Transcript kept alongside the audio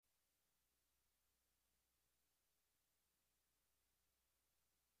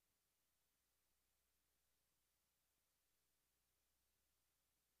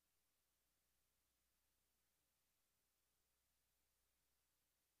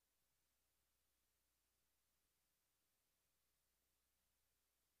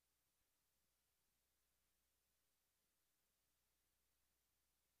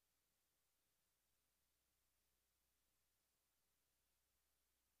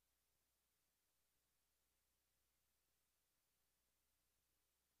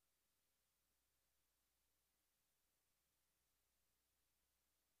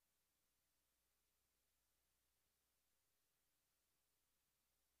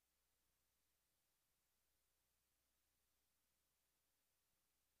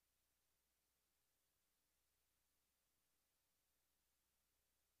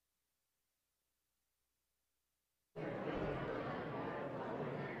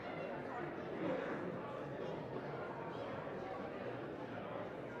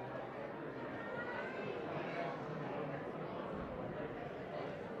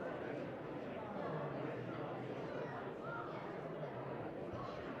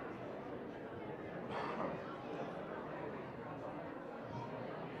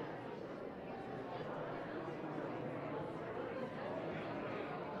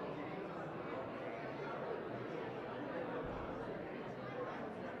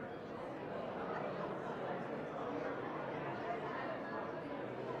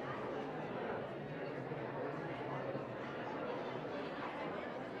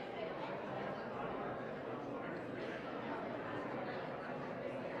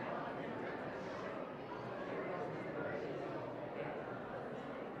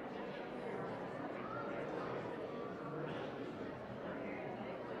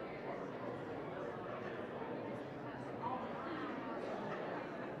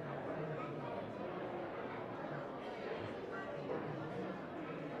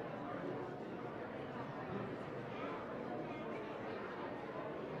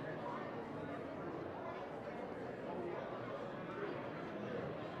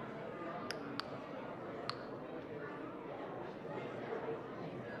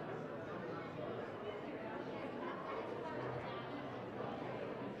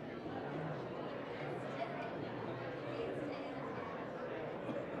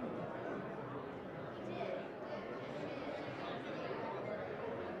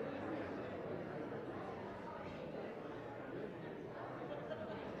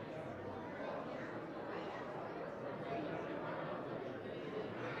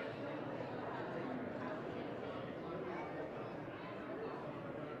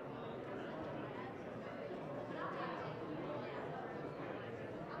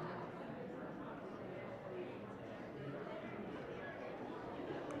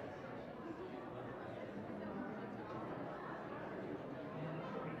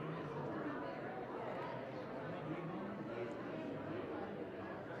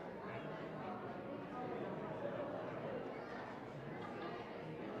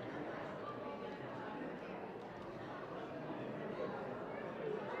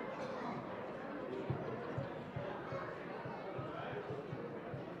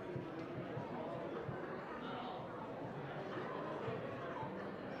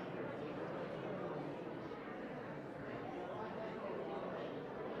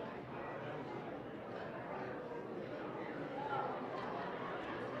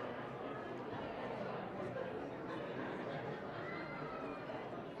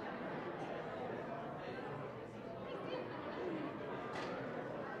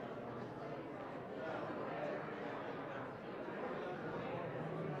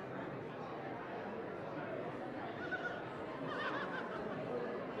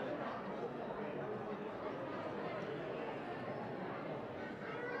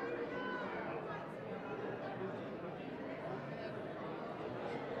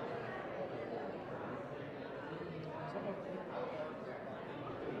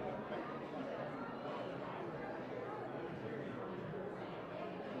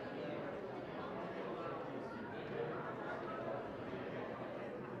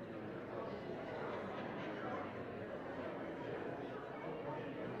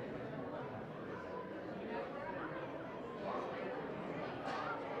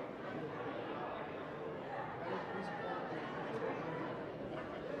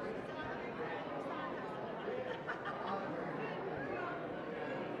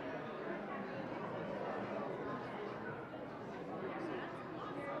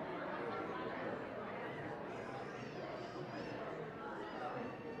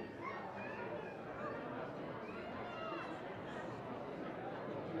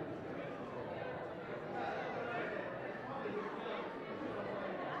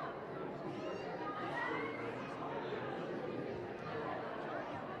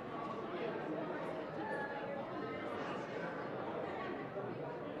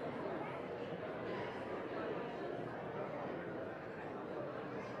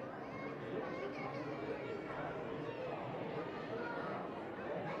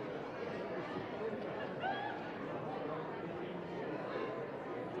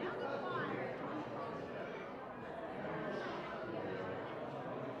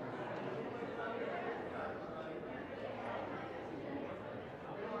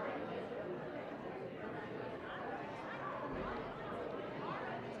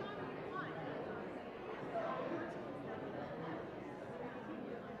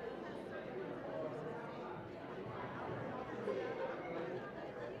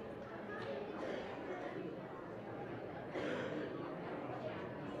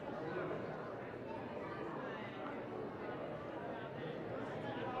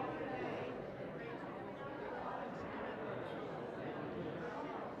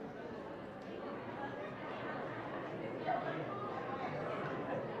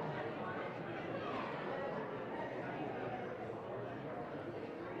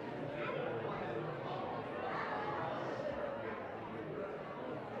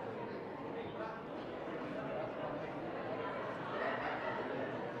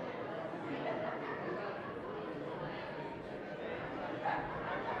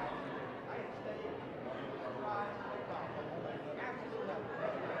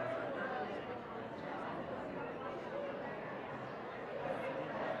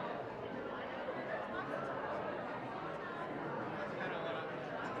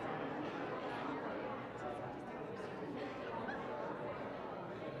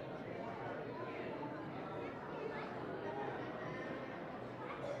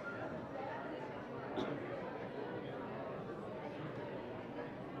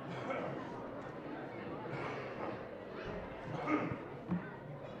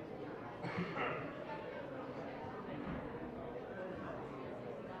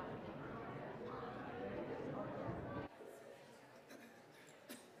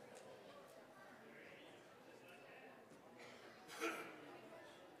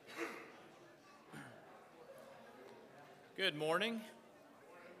Good morning. I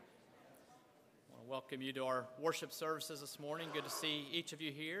want to welcome you to our worship services this morning. Good to see each of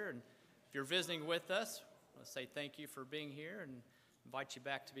you here. And if you're visiting with us, I want to say thank you for being here and invite you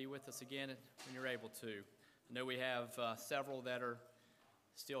back to be with us again when you're able to. I know we have several that are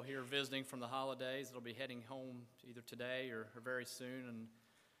still here visiting from the holidays. They'll be heading home either today or very soon. And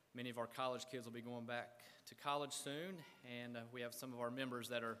many of our college kids will be going back to college soon. And we have some of our members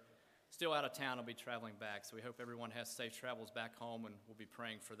that are still out of town will be traveling back, so we hope everyone has safe travels back home, and we'll be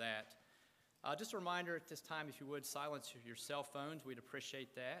praying for that. Just a reminder at this time, if you would, silence your cell phones. We'd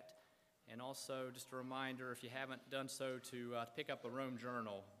appreciate that. And also, just a reminder, if you haven't done so, to pick up a Rome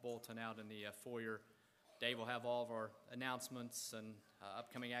Journal bulletin out in the foyer. Dave will have all of our announcements and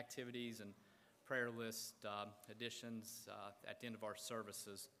upcoming activities and prayer list additions at the end of our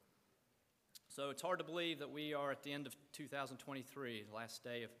services. So it's hard to believe that we are at the end of 2023, the last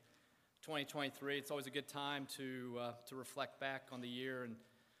day of 2023. It's always a good time to reflect back on the year and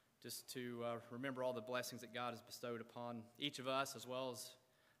just to remember all the blessings that God has bestowed upon each of us as well as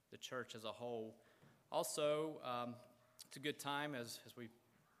the church as a whole. Also, it's a good time as we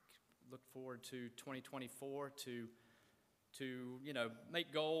look forward to 2024 to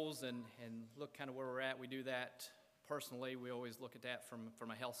make goals and look kind of where we're at. We do that personally. We always look at that from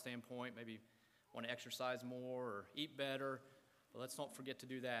a health standpoint, maybe want to exercise more or eat better. But let's not forget to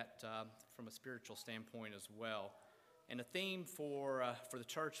do that from a spiritual standpoint as well. And the theme for the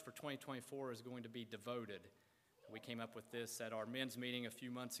church for 2024 is going to be devoted. We came up with this at our men's meeting a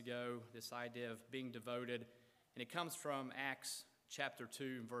few months ago, this idea of being devoted. And it comes from Acts chapter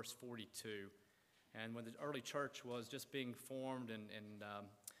 2, verse 42. And when the early church was just being formed and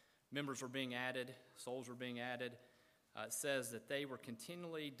members were being added, souls were being added, it says that they were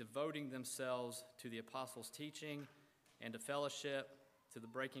continually devoting themselves to the apostles' teaching and to fellowship, to the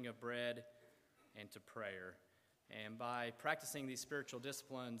breaking of bread, and to prayer. And by practicing these spiritual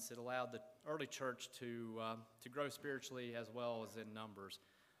disciplines, it allowed the early church to grow spiritually as well as in numbers.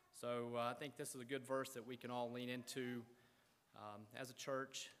 So I think this is a good verse that we can all lean into as a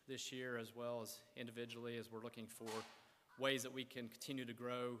church this year as well as individually as we're looking for ways that we can continue to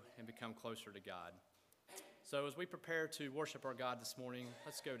grow and become closer to God. So as we prepare to worship our God this morning,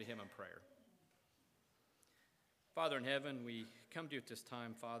 let's go to Him in prayer. Father in heaven, we come to you at this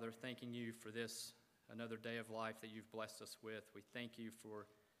time, Father, thanking you for this, another day of life that you've blessed us with. We thank you for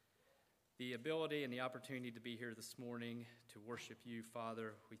the ability and the opportunity to be here this morning to worship you,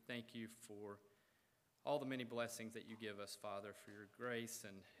 Father. We thank you for all the many blessings that you give us, Father, for your grace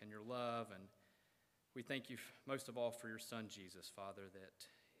and your love. And we thank you most of all for your Son, Jesus, Father, that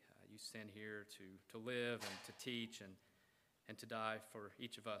you sent here to live and to teach and to die for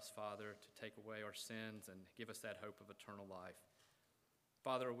each of us, Father, to take away our sins and give us that hope of eternal life.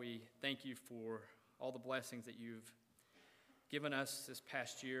 Father, we thank you for all the blessings that you've given us this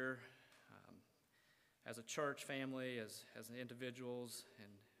past year as a church family, as individuals.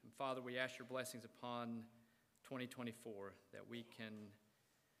 And Father, we ask your blessings upon 2024, that we can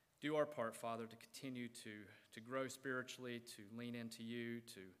do our part, Father, to continue to grow spiritually, to lean into you,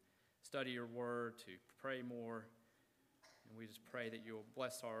 to study your word, to pray more. And we just pray that you'll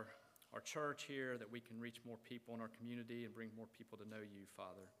bless our church here, that we can reach more people in our community and bring more people to know you,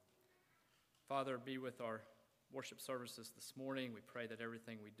 Father. Father, be with our worship services this morning. We pray that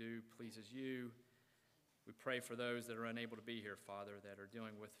everything we do pleases you. We pray for those that are unable to be here, Father, that are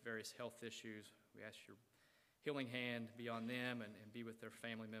dealing with various health issues. We ask your healing hand be on them and be with their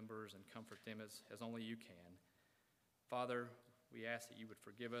family members and comfort them as only you can. Father, we ask that you would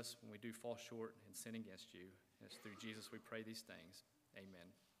forgive us when we do fall short and sin against you. And it's through Jesus we pray these things.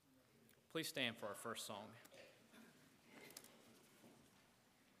 Amen. Please stand for our first song.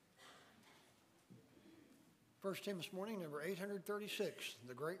 First hymn this morning, number 836,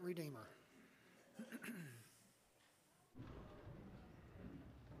 The Great Redeemer.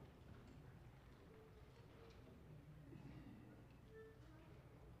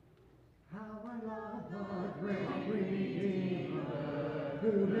 How I love the great Redeemer,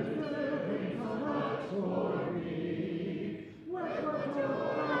 who has lived so much for me. With what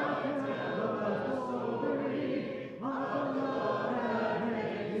joy I can tell the story of the love that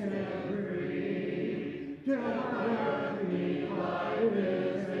makes him free. Till my earthly life is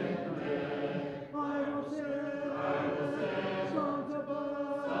ended, I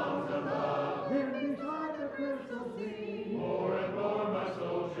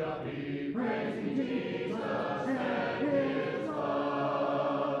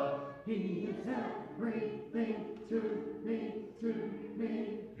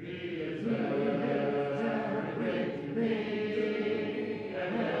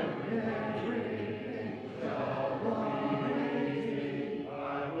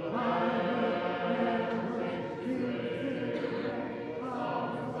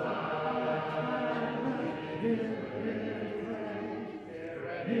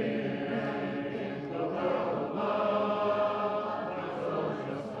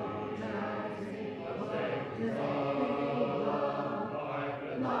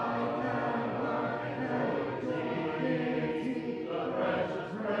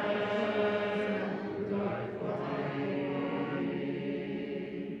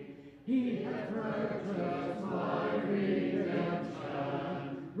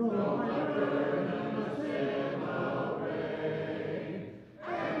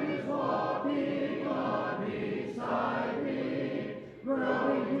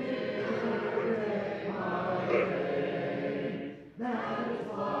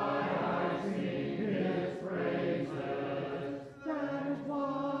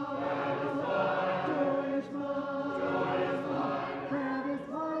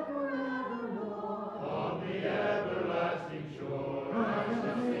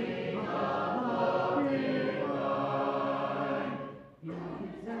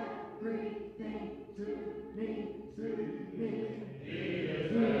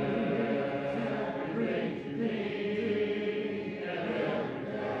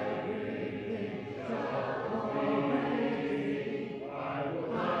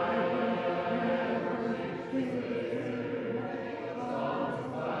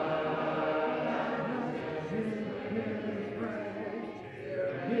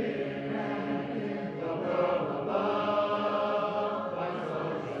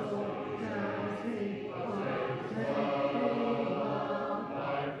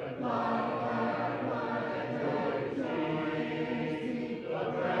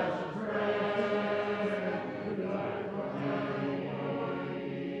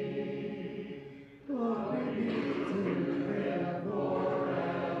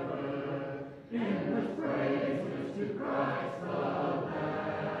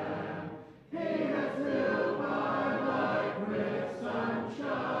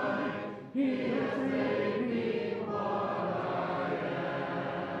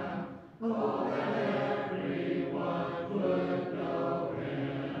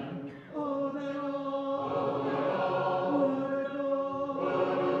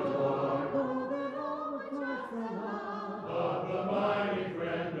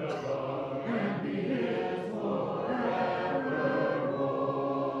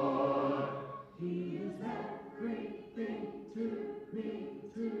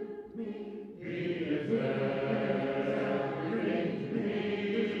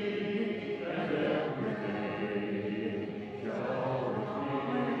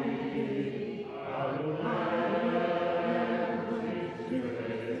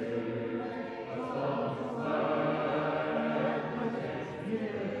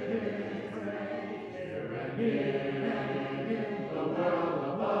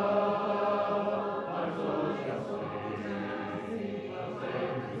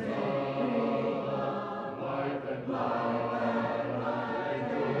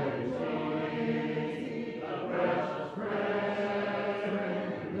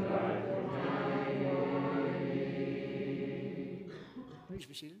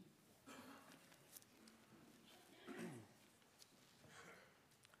be seated.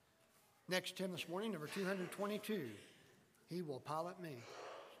 Next hymn this morning, number 222, He Will Pilot Me.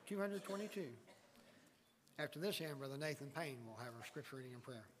 222. After this hymn, Brother Nathan Payne will have our scripture reading and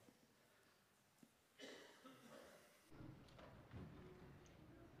prayer.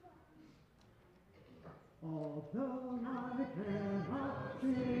 Although I cannot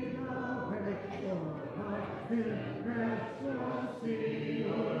see the way, or I can rest sea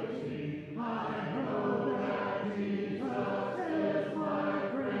or sea, I know that Jesus is my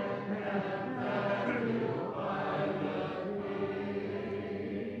friend, and He will pilot me.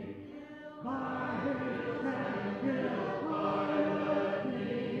 By His hand He'll pilot me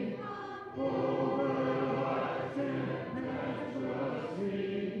over what sickness will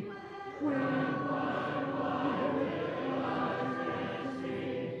see. When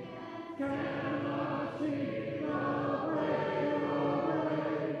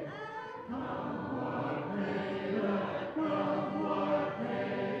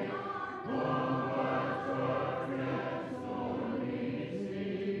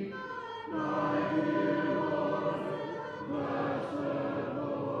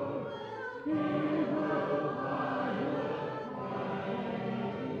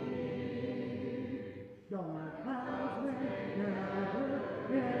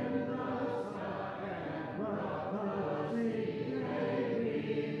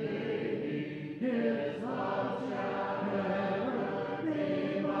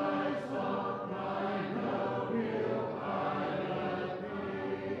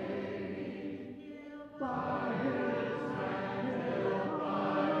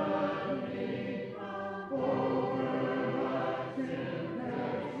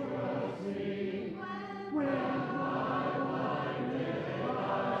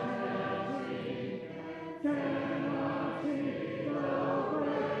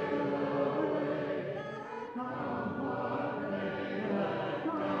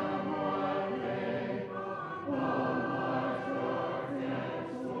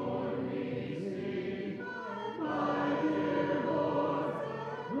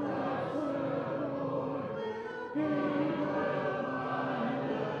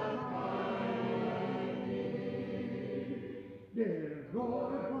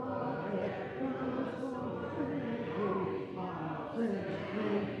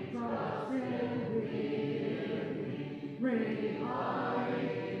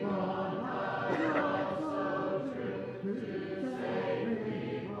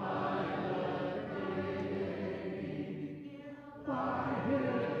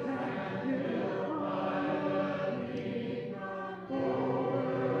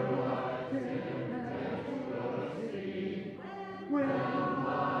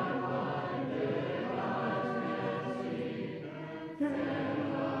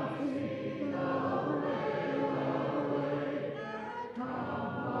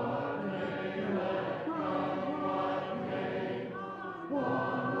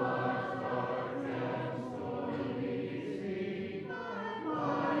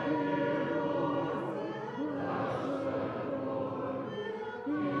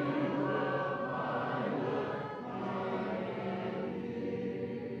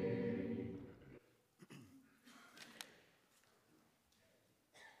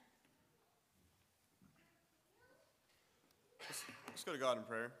Let's go to God in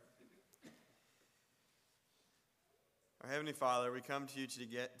prayer. Our Heavenly Father, we come to you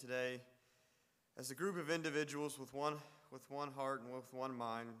today as a group of individuals with one heart and with one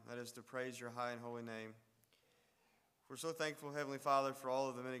mind, that is to praise your high and holy name. We're so thankful, Heavenly Father, for all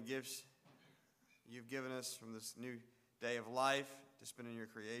of the many gifts you've given us from this new day of life, to spend in your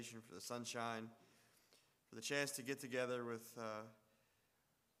creation, for the sunshine, for the chance to get together with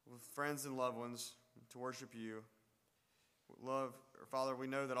friends and loved ones to worship you. Father, we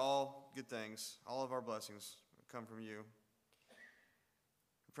know that all good things, all of our blessings come from you.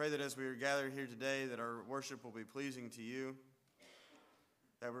 We pray that as we are gathered here today, that our worship will be pleasing to you,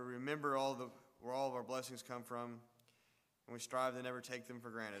 that we remember where all of our blessings come from, and we strive to never take them for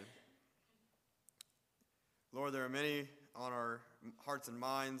granted. Lord, there are many on our hearts and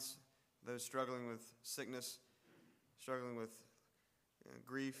minds, those struggling with sickness, struggling with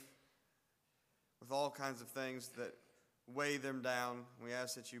grief, with all kinds of things that weigh them down. We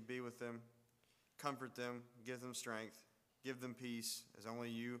ask that you be with them, comfort them, give them strength, give them peace as only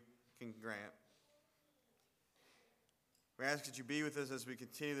you can grant. We ask that you be with us as we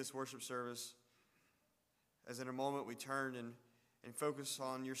continue this worship service, as in a moment we turn and focus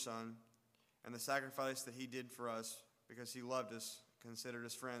on your Son and the sacrifice that he did for us because he loved us, considered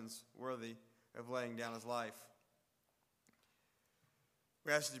us friends, worthy of laying down his life.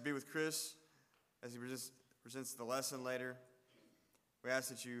 We ask that you be with Chris as he presents the lesson later. We ask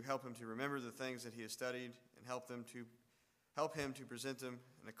that you help him to remember the things that he has studied and help him to present them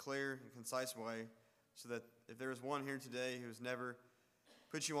in a clear and concise way, so that if there is one here today who has never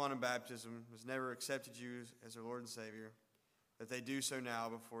put you on in baptism, has never accepted you as their Lord and Savior, that they do so now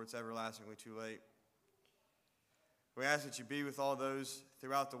before it's everlastingly too late. We ask that you be with all those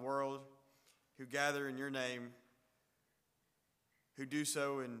throughout the world who gather in your name, who do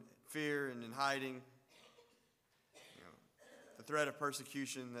so in fear and in hiding. The threat of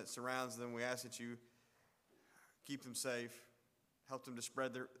persecution that surrounds them, we ask that you keep them safe, help them to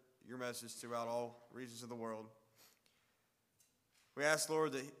spread your message throughout all regions of the world. We ask,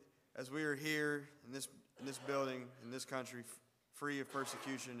 Lord, that as we are here in this building, in this country, free of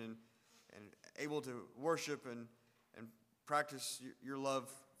persecution and able to worship and practice your love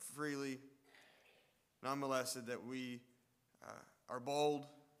freely, unmolested, that we are bold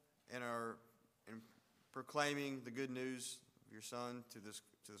in proclaiming the good news of your Son to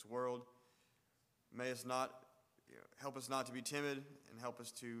this world. May us not help us not to be timid, and help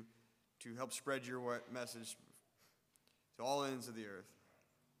us to help spread your message to all ends of the earth,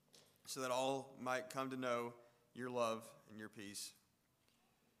 so that all might come to know your love and your peace.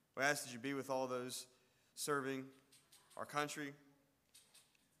 We ask that you be with all those serving our country,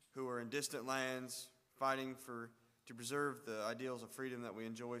 who are in distant lands, fighting to preserve the ideals of freedom that we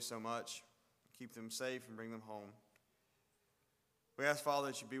enjoy so much, keep them safe and bring them home. We ask, Father,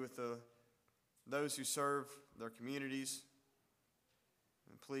 that you be with those who serve their communities,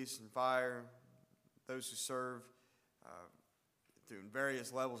 and police and fire, those who serve through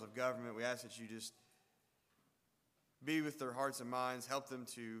various levels of government. We ask that you just be with their hearts and minds, help them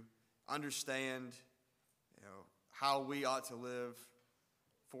to understand how we ought to live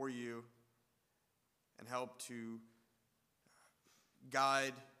for you, and help to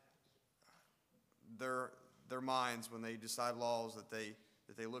guide their minds when they decide laws that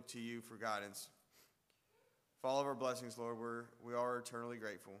they look to you for guidance. For all of our blessings, Lord, we are eternally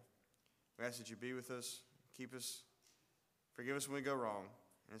grateful. We ask that you be with us, keep us, forgive us when we go wrong.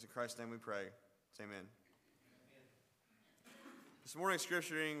 And it's in Christ's name we pray. Amen. This morning's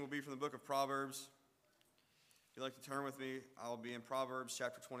scripture reading will be from the book of Proverbs. If you'd like to turn with me, I'll be in Proverbs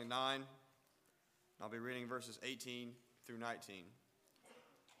chapter 29. I'll be reading verses 18 through 19.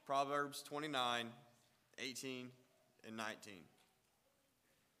 Proverbs 29, 18, and 19.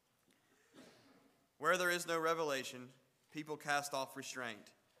 Where there is no revelation, people cast off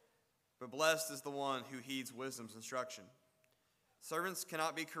restraint, but blessed is the one who heeds wisdom's instruction. Servants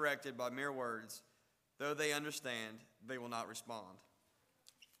cannot be corrected by mere words. Though they understand, they will not respond.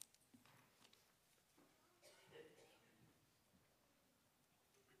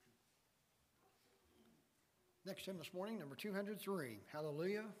 Next hymn this morning, number 203.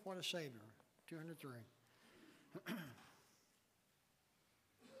 Hallelujah, what a Savior. 203.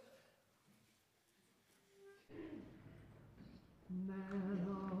 Man of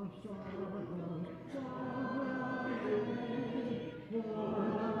sorrows, sorrow, for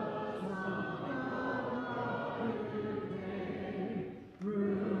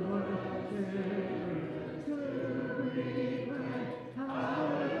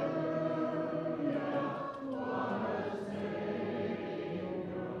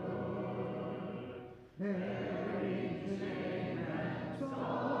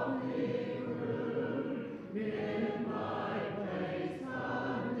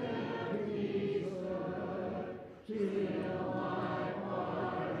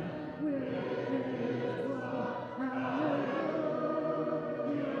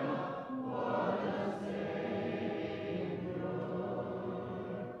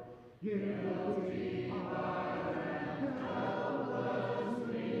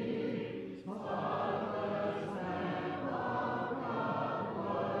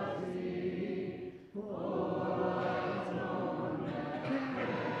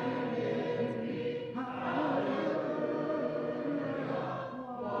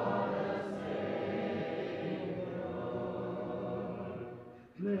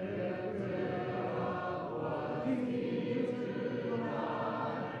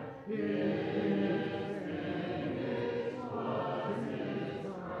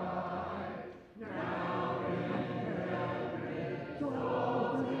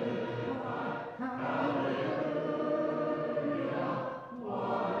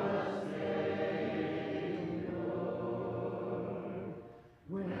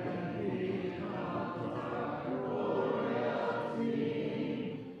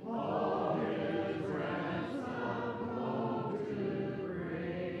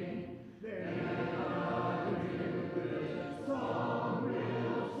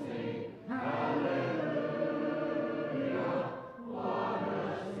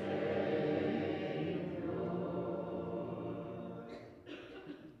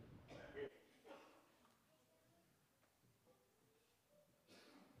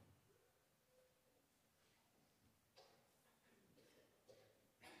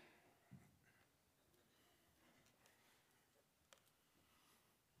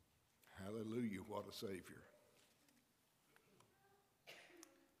what a Savior.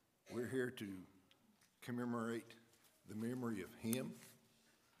 We're here to commemorate the memory of him,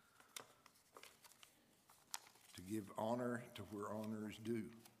 to give honor to where honor is due.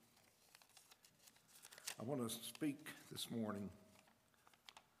 I want to speak this morning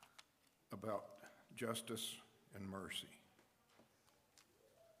about justice and mercy.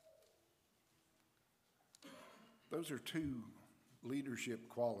 Those are two leadership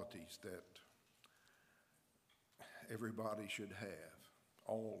qualities that everybody should have,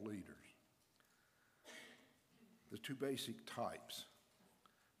 all leaders. The two basic types,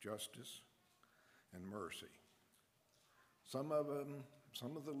 justice and mercy. Some of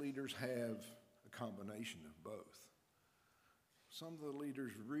the leaders have a combination of both. Some of the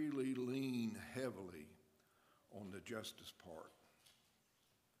leaders really lean heavily on the justice part.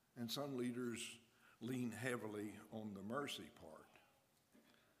 And some leaders lean heavily on the mercy part.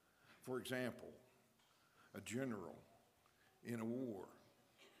 For example, a general in a war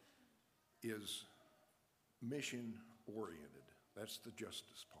is mission-oriented. That's the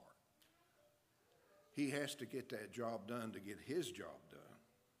justice part. He has to get that job done to get his job done,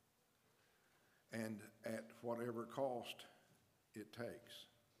 and at whatever cost it takes.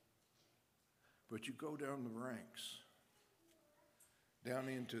 But you go down the ranks, down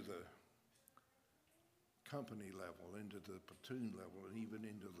into the company level, into the platoon level, and even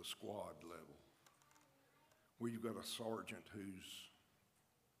into the squad level, where you've got a sergeant who's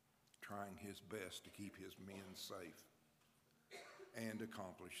trying his best to keep his men safe and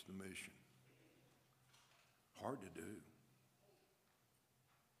accomplish the mission. Hard to do.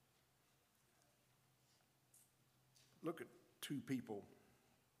 Look at two people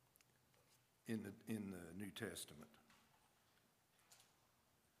in the New Testament.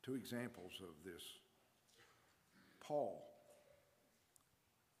 Two examples of this. Paul,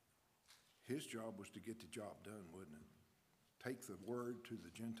 his job was to get the job done, wasn't it? Take the word to the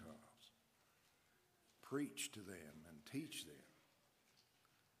Gentiles, preach to them and teach them.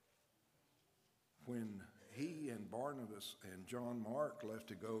 When he and Barnabas and John Mark left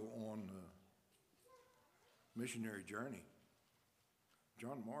to go on a missionary journey,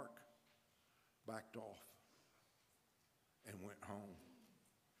 John Mark backed off and went home.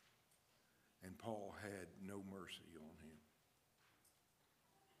 And Paul had no mercy on him.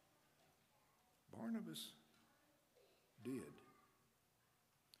 Barnabas did.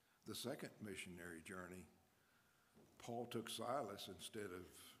 The second missionary journey, Paul took Silas instead of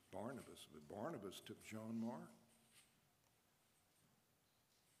Barnabas, but Barnabas took John Mark.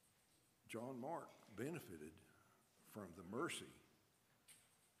 John Mark benefited from the mercy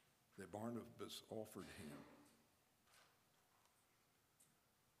that Barnabas offered him.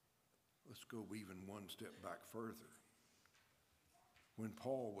 Let's go even one step back further. When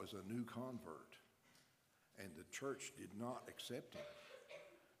Paul was a new convert and the church did not accept him,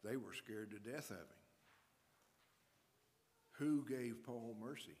 they were scared to death of him. Who gave Paul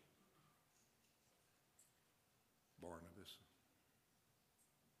mercy? Barnabas.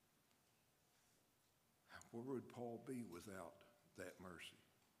 Where would Paul be without that mercy?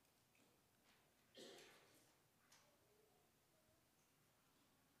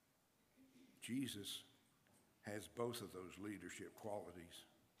 Jesus has both of those leadership qualities.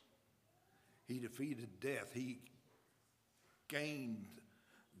 He defeated death. He gained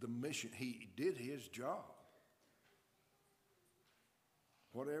the mission. He did his job,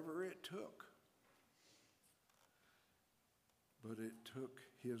 whatever it took. But it took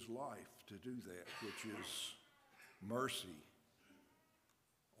his life to do that, which is mercy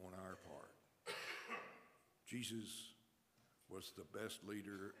on our part. Jesus was the best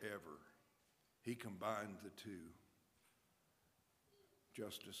leader ever. He combined the two,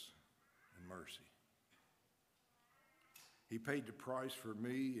 justice and mercy. He paid the price for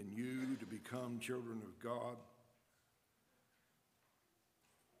me and you to become children of God.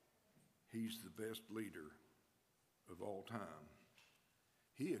 He's the best leader of all time.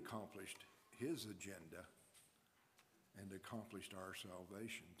 He accomplished his agenda and accomplished our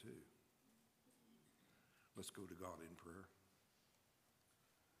salvation too. Let's go to God in prayer.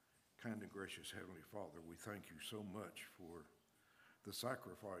 Kind and gracious Heavenly Father, we thank you so much for the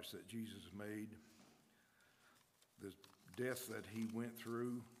sacrifice that Jesus made, the death that he went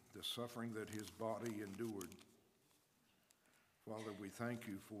through, the suffering that his body endured. Father, we thank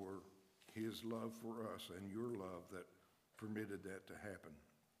you for his love for us and your love that permitted that to happen.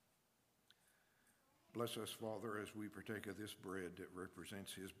 Bless us, Father, as we partake of this bread that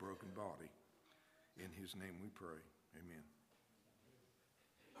represents his broken body. In his name we pray. Amen.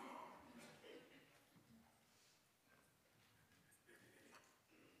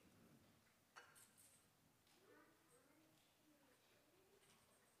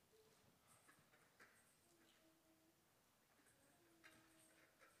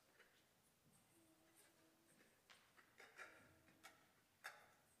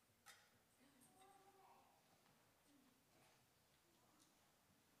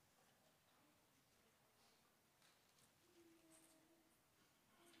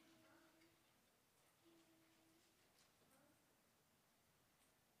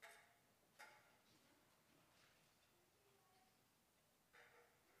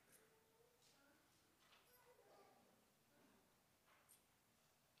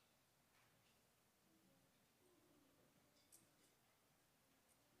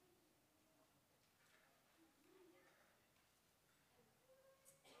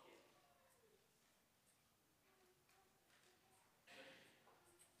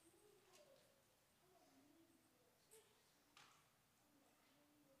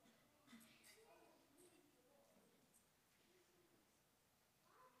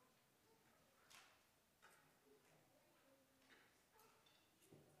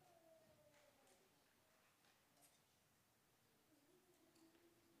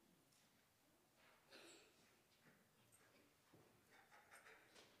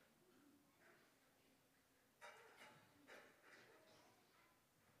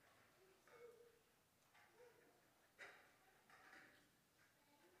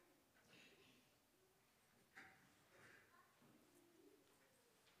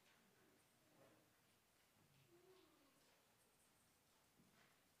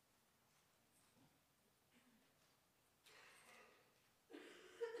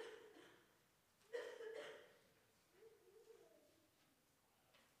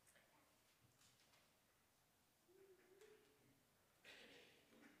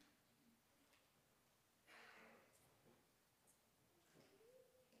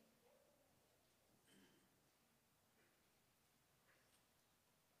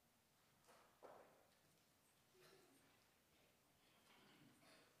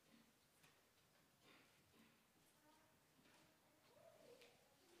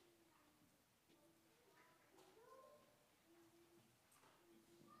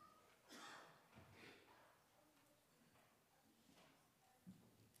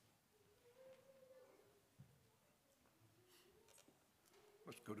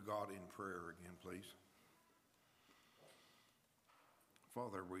 go to God in prayer again, please.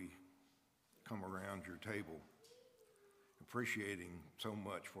 Father, we come around your table appreciating so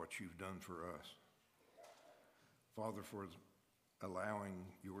much what you've done for us. Father, for allowing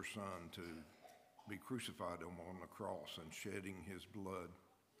your Son to be crucified on the cross and shedding his blood,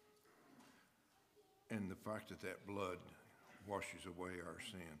 and the fact that that blood washes away our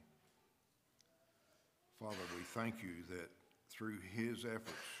sin. Father, we thank you that through his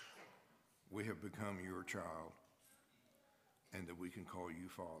efforts, we have become your child and that we can call you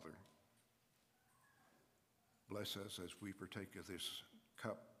Father. Bless us as we partake of this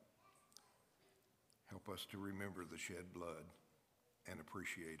cup. Help us to remember the shed blood and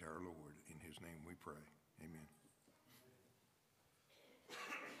appreciate our Lord. In his name we pray. Amen.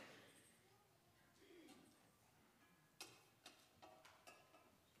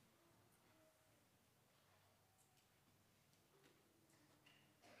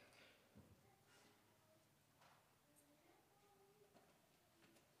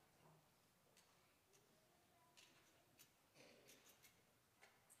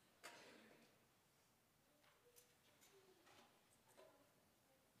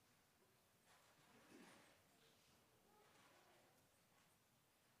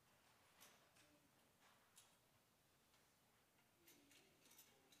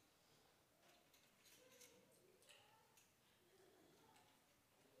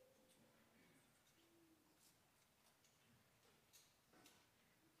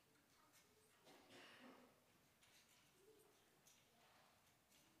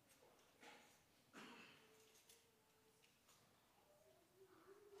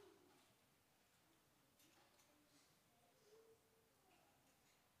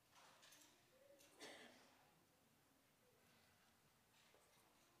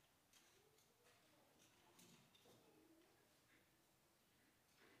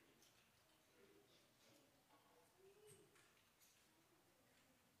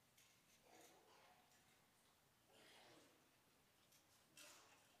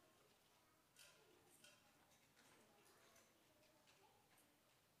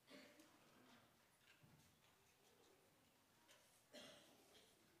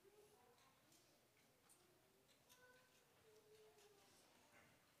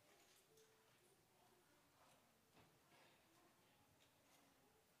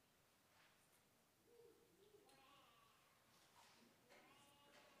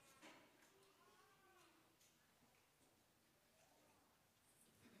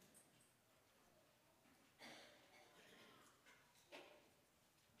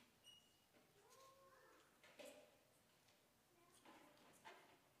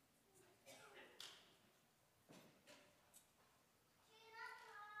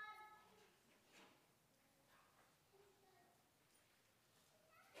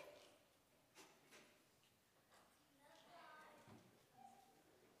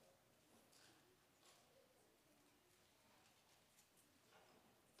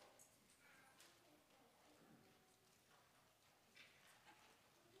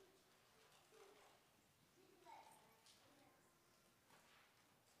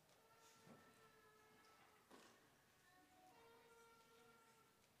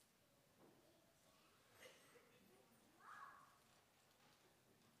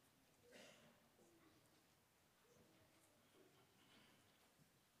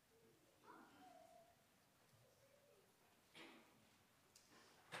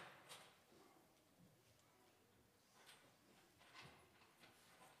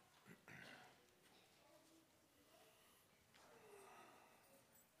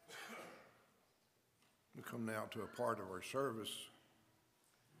 We come now to a part of our service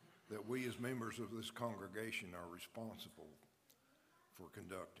that we as members of this congregation are responsible for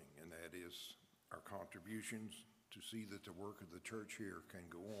conducting, and that is our contributions to see that the work of the church here can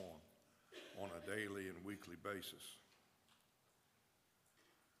go on a daily and weekly basis.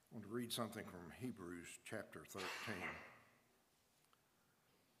 I want to read something from Hebrews chapter 13.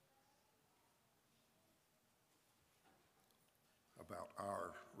 About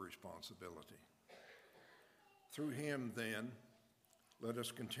our responsibility. Through him, then, let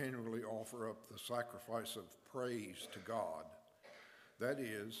us continually offer up the sacrifice of praise to God, that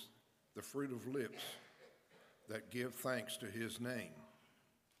is, the fruit of lips that give thanks to his name.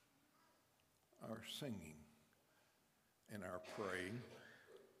 Our singing and our praying,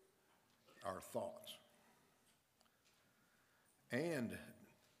 our thoughts. And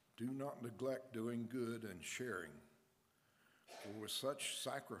do not neglect doing good and sharing, for with such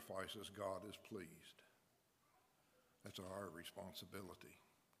sacrifices God is pleased. That's our responsibility.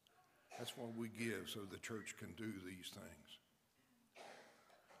 That's what we give so the church can do these things.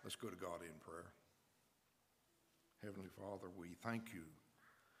 Let's go to God in prayer. Heavenly Father, we thank you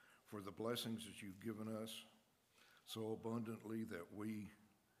for the blessings that you've given us so abundantly that we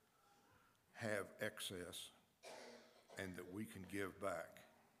have excess and that we can give back.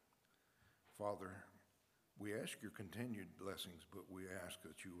 Father, we ask your continued blessings, but we ask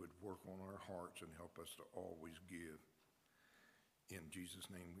that you would work on our hearts and help us to always give. In Jesus'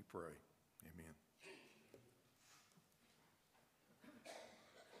 name we pray. Amen.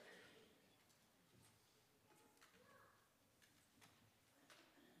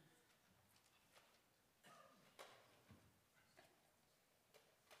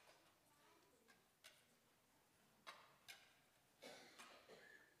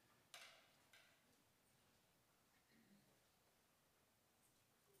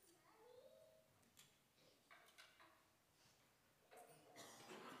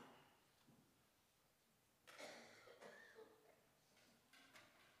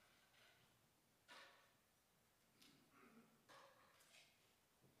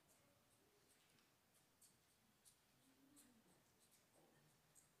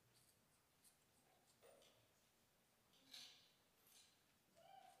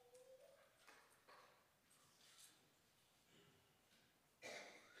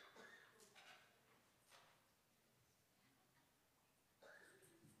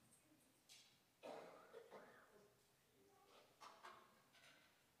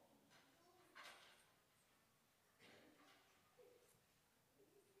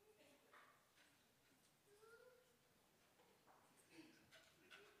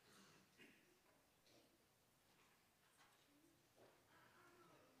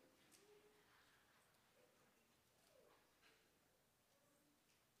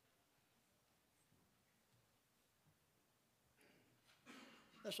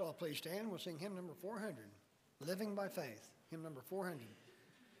 Let's all please stand. We'll sing hymn number 400, Living by Faith, hymn number 400.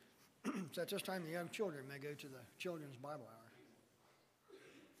 So at this time, the young children may go to the children's Bible hour.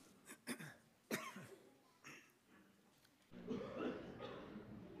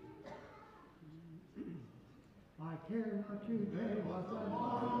 I care not today what the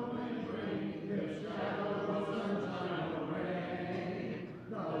morrow may bring, if shadow or sunshine or rain.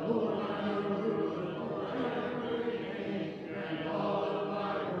 The Lord I know ruleth forever reign, and all of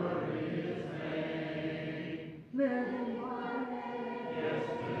my word is His name. Living by faith, yes,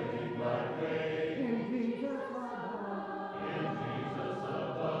 living by faith, in Jesus above,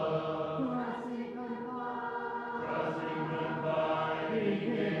 trusting and by, in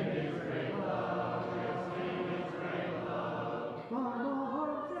His great love, from all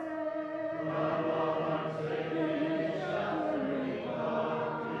hearts saved, in His sheltering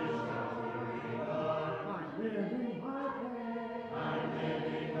arms, I'm living by faith,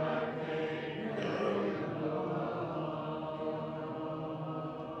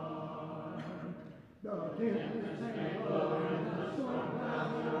 the tempest may blow and the storm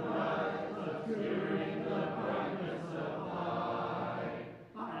clouds will rise, obscuring the brightness of high.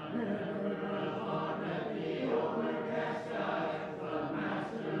 I never will on at the overcast skies, the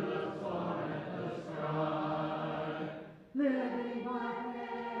Master looks on at the sky. Living by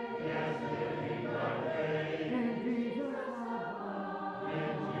faith, yes, living by faith, in Jesus above,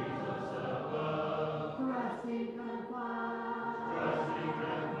 trusting and fly,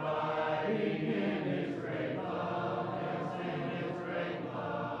 in His great love, yes, in His great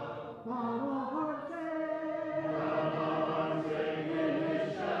love. From all hearts saved, in His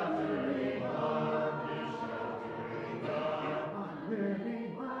sheltering arms, I'm living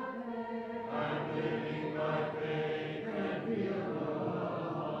by faith, and feel the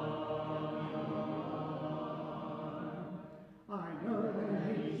I know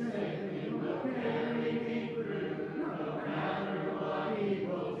that He said He will carry me through, no matter what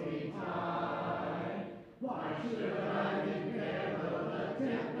evils betide. Why should I be care though the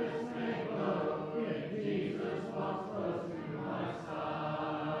tempest may blow, if Jesus walks close to my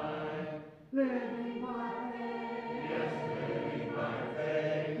side? Living by faith, yes, living by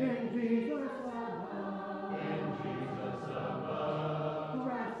faith, in Jesus above,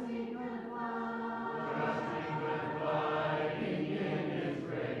 trusting and fly, in His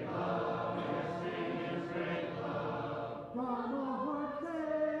great love, yes, in His great love. From all hearts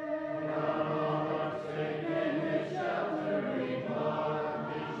saved, in His sheltering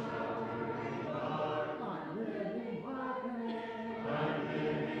arms, I'm living by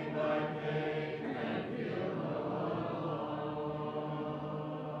faith, and feel no alone.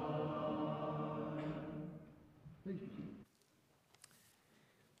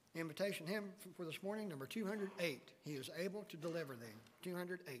 Invitation hymn for this morning, number 208. He is able to deliver thee.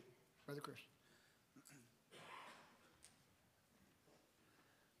 208. Brother Chris.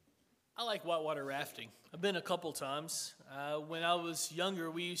 I like whitewater rafting. I've been a couple times. When I was younger,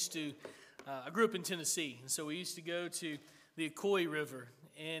 I grew up in Tennessee, and so we used to go to the Ocoee River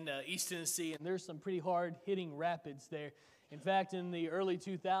in East Tennessee, and there's some pretty hard-hitting rapids there. In fact, in the early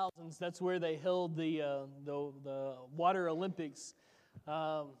 2000s, that's where they held the Water Olympics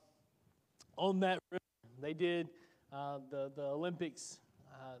on that river. They did the Olympics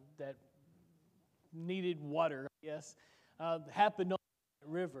that needed water, I guess, happened on that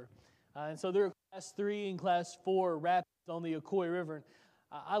river. And so there are Class 3 and Class 4 rapids on the Ocoee River. And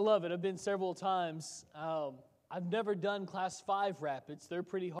I love it. I've been several times. I've never done Class 5 rapids. They're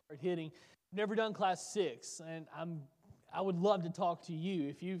pretty hard-hitting. I've never done Class 6, and I would love to talk to you.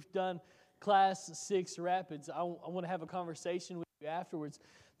 If you've done Class 6 rapids, I want to have a conversation with you afterwards.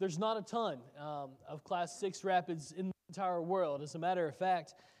 There's not a ton of Class 6 rapids in the entire world. As a matter of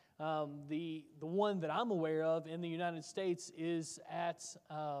fact, the one that I'm aware of in the United States is at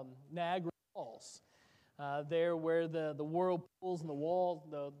Niagara Falls. There where the whirlpools and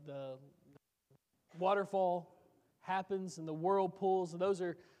the waterfall happens, and the whirlpools, and those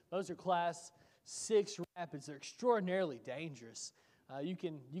are Class 6 rapids. They're extraordinarily dangerous. You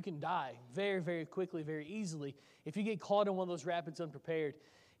can die very, very quickly, very easily if you get caught in one of those rapids unprepared.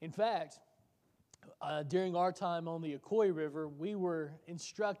 In fact, during our time on the Ocoee River, we were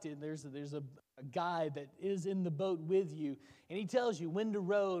instructed. There's a guide that is in the boat with you, and he tells you when to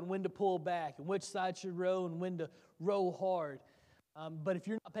row and when to pull back, and which side should row and when to row hard. But if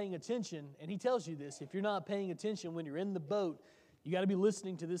you're not paying attention, and he tells you this, if you're not paying attention when you're in the boat, you got to be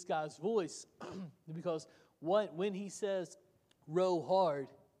listening to this guy's voice because when he says row hard,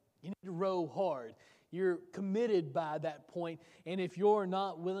 you need to row hard. You're committed by that point, and if you're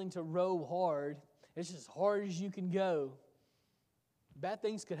not willing to row hard, it's as hard as you can go, bad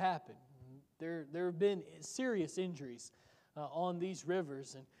things could happen. There have been serious injuries on these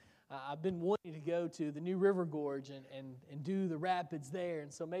rivers, and I've been wanting to go to the New River Gorge and do the rapids there,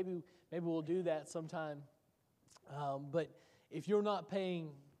 and so maybe we'll do that sometime. But if you're not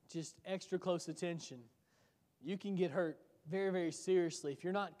paying just extra close attention, you can get hurt very, very seriously. If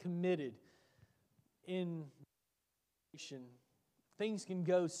you're not committed in action, things can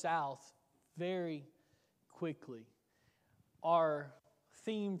go south very quickly. Our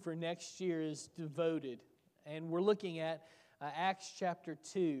theme for next year is devoted, and we're looking at Acts chapter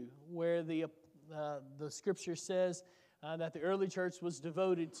 2, where the scripture says that the early church was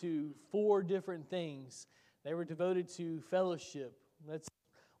devoted to 4 different things. They were devoted to fellowship. That's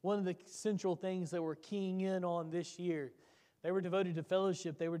one of the central things that we're keying in on this year. They were devoted to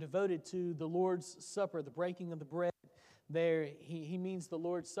fellowship. They were devoted to the Lord's Supper, the breaking of the bread. There, he means the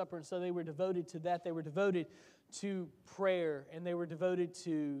Lord's Supper, and so they were devoted to that. They were devoted to prayer, and they were devoted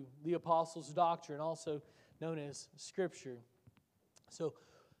to the apostles' doctrine, also known as Scripture. So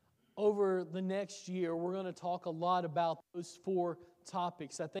over the next year, we're going to talk a lot about those 4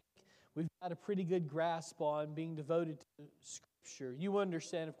 topics. I think we've got a pretty good grasp on being devoted to Scripture. You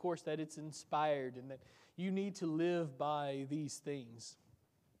understand, of course, that it's inspired and that you need to live by these things.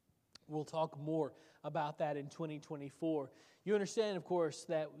 We'll talk more about that in 2024. You understand, of course,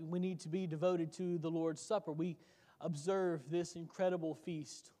 that we need to be devoted to the Lord's Supper. We observe this incredible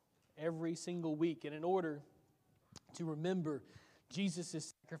feast every single week, and in order to remember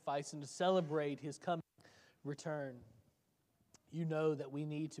Jesus' sacrifice and to celebrate His coming return, you know that we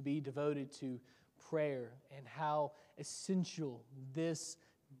need to be devoted to prayer and how essential this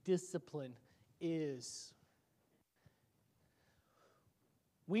discipline is.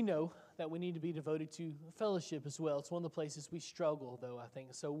 We know that we need to be devoted to fellowship as well. It's one of the places we struggle, though, I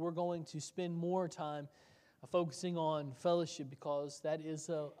think. So we're going to spend more time focusing on fellowship because that is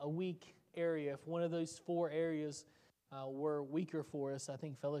a weak area. If one of those 4 areas were weaker for us, I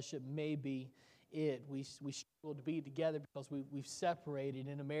think fellowship may be it. We struggle to be together because we've separated.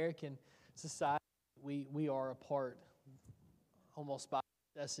 In American society, we are apart almost by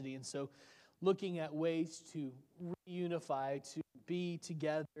necessity. And so looking at ways to reunify, to be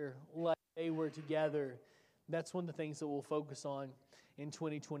together like they were together, that's one of the things that we'll focus on in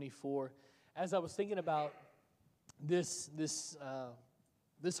 2024. As I was thinking about this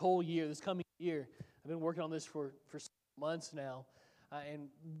whole year, this coming year, I've been working on this for months now, and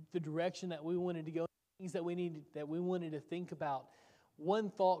the direction that we wanted to go, things that we wanted to think about. One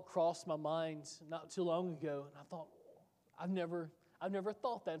thought crossed my mind not too long ago, and I thought, I've never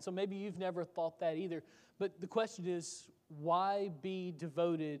thought that. And so maybe you've never thought that either. But the question is, why be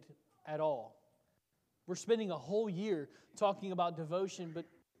devoted at all? We're spending a whole year talking about devotion, but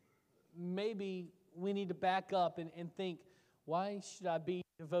maybe we need to back up and think, why should I be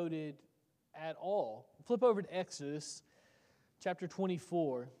devoted at all? Flip over to Exodus chapter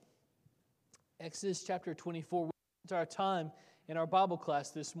 24. Exodus chapter 24. It's our time in our Bible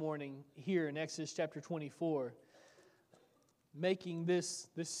class this morning here in Exodus chapter 24, making this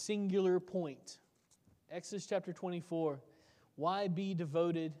singular point. Exodus chapter 24, why be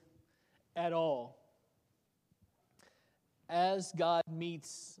devoted at all? As God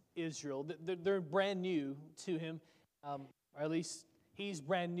meets Israel, they're brand new to Him, or at least He's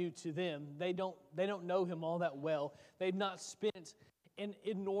brand new to them. They don't know Him all that well. They've not spent an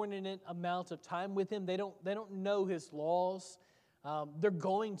inordinate amount of time with Him. They don't know His laws. They're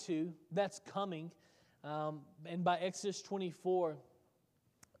going to. That's coming. And by Exodus 24,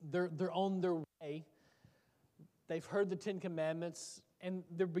 they're on their way. They've heard the Ten Commandments, and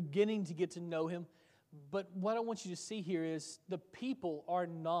they're beginning to get to know Him. But what I want you to see here is the people are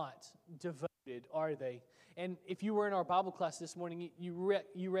not devoted, are they? And if you were in our Bible class this morning,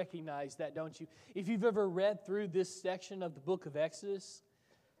 you recognize that, don't you? If you've ever read through this section of the book of Exodus,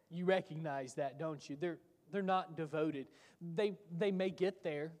 you recognize that, don't you? They're not devoted. They may get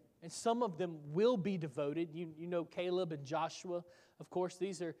there, and some of them will be devoted. You know Caleb and Joshua, of course.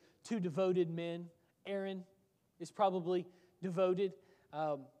 These are two devoted men. Aaron is probably devoted.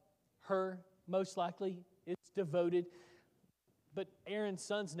 Hur, most likely, is devoted. But Aaron's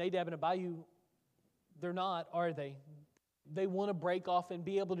sons, Nadab and Abihu, they're not, are they? They want to break off and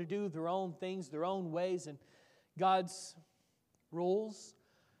be able to do their own things, their own ways, and God's rules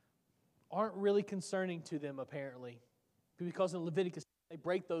aren't really concerning to them, apparently. Because in Leviticus, they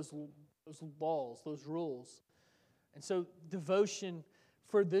break those laws, those rules. And so devotion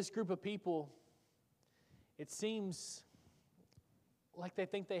for this group of people, it seems like they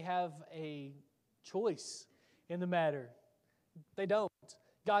think they have a choice in the matter. They don't.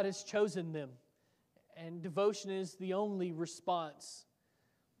 God has chosen them. And devotion is the only response.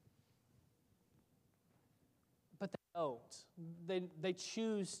 But they don't. They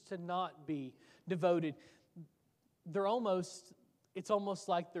choose to not be devoted. It's almost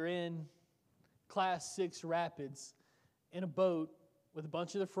like they're in Class 6 Rapids in a boat with a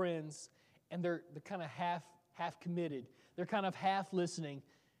bunch of their friends, and they're kind of half committed. They're kind of half listening,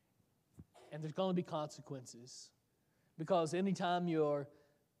 and there's going to be consequences. Because anytime you're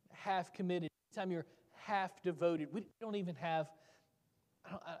half committed, anytime you're half devoted, we don't even have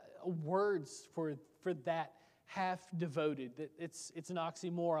words for that, half devoted. It's an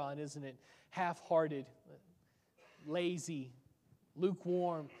oxymoron, isn't it? Half-hearted, lazy,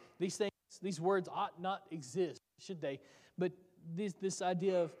 lukewarm. These words ought not exist, should they? But this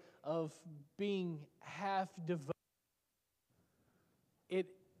idea of being half devoted, it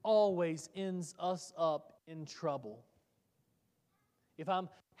always ends us up in trouble. If I'm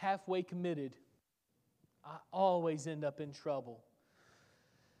halfway committed, I always end up in trouble.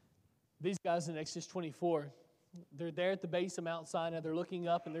 These guys in Exodus 24, they're there at the base of Mount Sinai. They're looking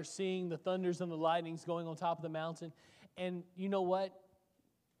up and they're seeing the thunders and the lightnings going on top of the mountain. And you know what?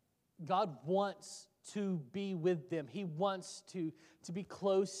 God wants to be with them. He wants to be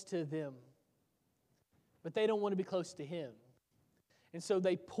close to them. But they don't want to be close to Him. And so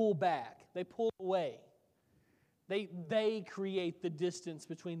they pull back. They pull away. They create the distance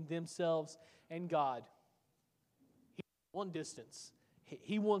between themselves and God. He wants distance.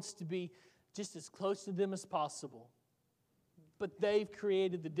 He wants to be just as close to them as possible. But they've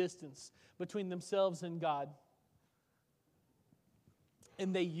created the distance between themselves and God.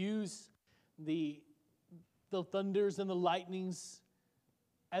 And they use the thunders and the lightnings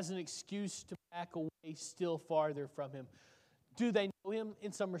as an excuse to back away still farther from Him. Do they know Him?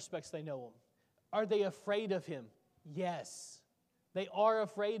 In some respects, they know Him. Are they afraid of Him? Yes. They are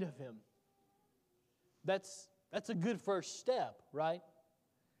afraid of Him. That's a good first step, right?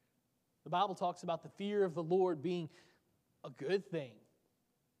 The Bible talks about the fear of the Lord being a good thing.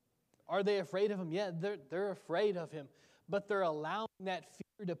 Are they afraid of Him? Yeah, they're afraid of Him. But they're allowing that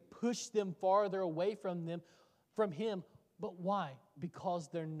fear to push them farther away from Him. But why? Because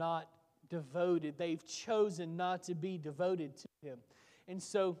they're not devoted. They've chosen not to be devoted to Him. And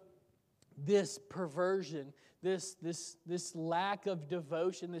so this perversion, this lack of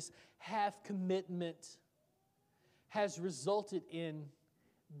devotion, this half commitment has resulted in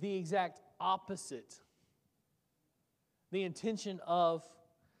the exact opposite. The intention of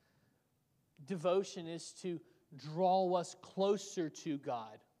devotion is to draw us closer to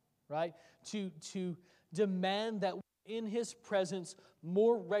God, right? To demand that in His presence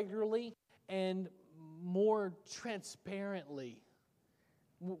more regularly and more transparently.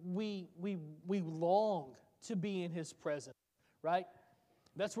 We long to be in His presence, right?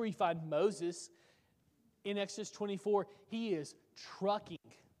 That's where you find Moses in Exodus 24. He is trucking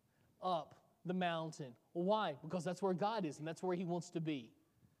up the mountain. Why? Because that's where God is and that's where He wants to be.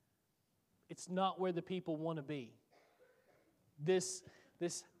 it's not where the people want to be. This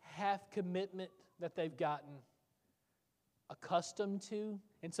half commitment that they've gotten accustomed to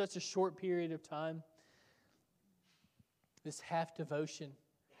in such a short period of time, this half devotion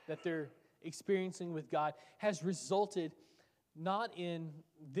that they're experiencing with God has resulted not in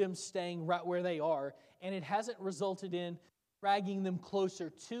them staying right where they are, and it hasn't resulted in dragging them closer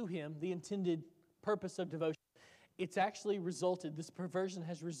to Him, the intended purpose of devotion. It's actually resulted, this perversion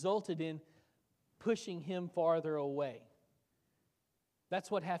has resulted in pushing Him farther away. That's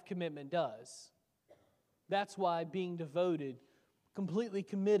what half commitment does. That's why being devoted, completely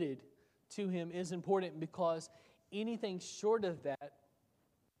committed to Him is important, because anything short of that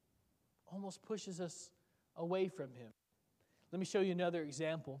almost pushes us away from Him. Let me show you another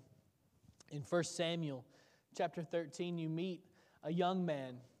example. In 1 Samuel chapter 13, you meet a young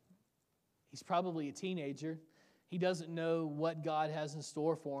man. He's probably a teenager. He doesn't know what God has in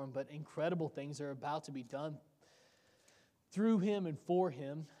store for him, but incredible things are about to be done through him and for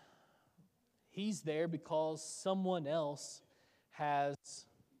him. He's there because someone else has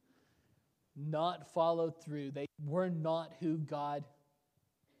not followed through. They were not who God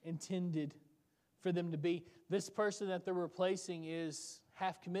intended for them to be. This person that they're replacing is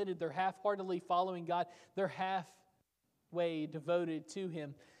half committed. They're half-heartedly following God. They're halfway devoted to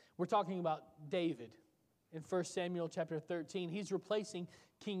Him. We're talking about David. In 1 Samuel chapter 13, he's replacing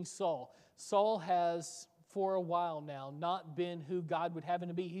King Saul. Saul has, for a while now, not been who God would have him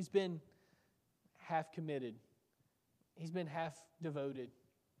to be. He's been half committed. He's been half devoted.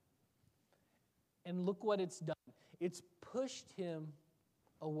 And look what it's done. It's pushed him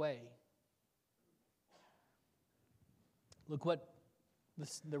away. Look what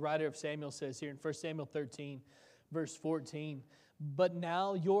the writer of Samuel says here in 1 Samuel 13, verse 14. But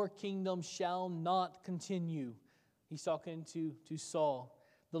now your kingdom shall not continue. He's talking to Saul.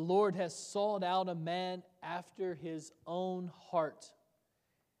 The Lord has sought out a man after His own heart.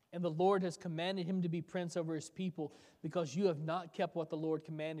 And the Lord has commanded him to be prince over His people, because you have not kept what the Lord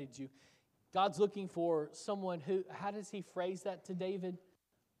commanded you. God's looking for someone who, how does He phrase that to David?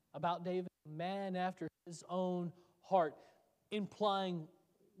 About David? A man after His own heart. Implying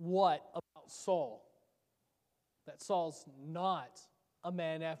what about Saul? That Saul's not a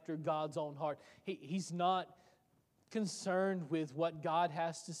man after God's own heart. He's not concerned with what God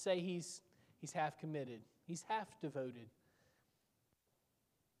has to say. He's half committed. He's half devoted.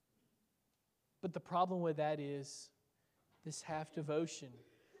 But the problem with that is this half devotion,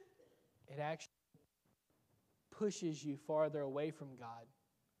 it actually pushes you farther away from God.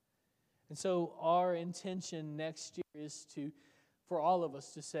 And so our intention next year is for all of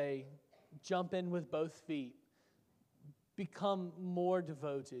us to say, jump in with both feet. Become more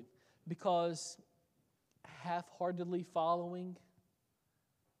devoted. Because half-heartedly following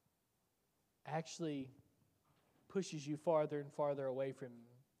actually pushes you farther and farther away from Him.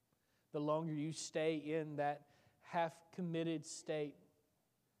 The longer you stay in that half-committed state,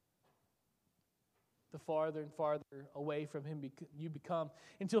 the farther and farther away from Him you become,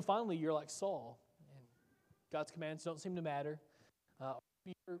 until finally you're like Saul, and God's commands don't seem to matter.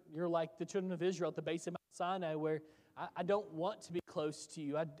 You're like the children of Israel at the base of Mount Sinai, where I don't want to be close to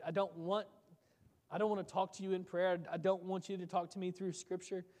you. I don't want to talk to you in prayer. I don't want you to talk to me through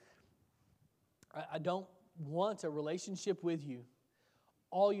Scripture. I don't want a relationship with you.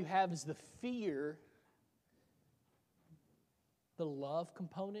 All you have is the fear. The love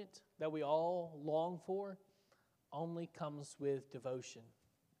component that we all long for only comes with devotion.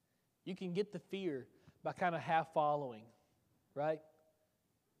 You can get the fear by kind of half following, right?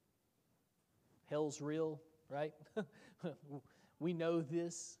 Hell's real, right? We know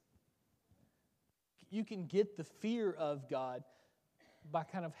this. You can get the fear of God by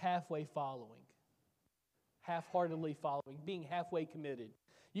kind of halfway following, half-heartedly following, being halfway committed.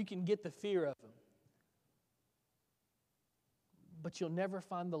 You can get the fear of Him. But you'll never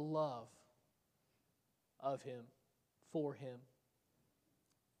find the love of Him, for Him,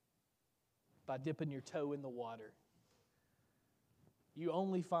 by dipping your toe in the water. You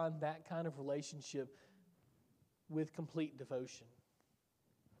only find that kind of relationship with complete devotion.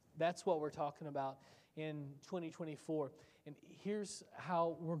 That's what we're talking about in 2024. And here's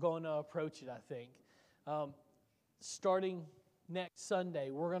how we're going to approach it, I think. Starting next Sunday,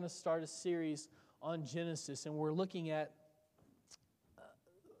 we're going to start a series on Genesis, and we're looking at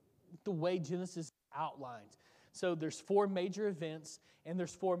the way Genesis outlines. So there's 4 major events, and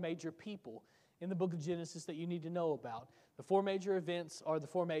there's 4 major people in the book of Genesis that you need to know about. The 4 major events are the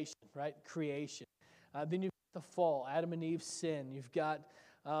formation, right? Creation. Then you've got the fall, Adam and Eve's sin. You've got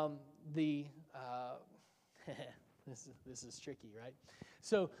the This is tricky, right?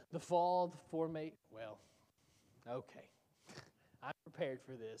 So the fall, the formate. Well, okay, I'm prepared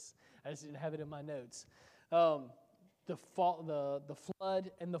for this. I just didn't have it in my notes. The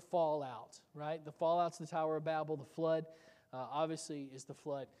flood and the fallout, right? The fallout's the Tower of Babel. The flood, obviously, is the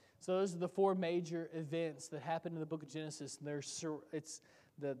flood. So those are the four major events that happen in the book of Genesis. And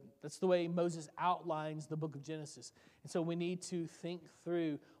that's the way Moses outlines the book of Genesis. And so we need to think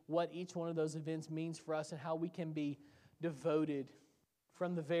through what each one of those events means for us and how we can be devoted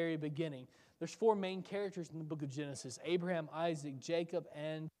from the very beginning. There's four main characters in the book of Genesis: Abraham, Isaac, Jacob,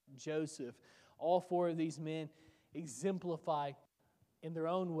 and Joseph. All four of these men exemplify in their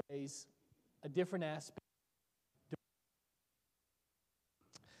own ways a different aspect.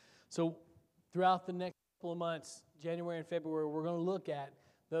 So throughout the next couple of months, January and February, we're going to look at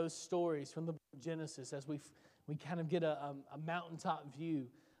those stories from the book of Genesis as we kind of get a mountaintop view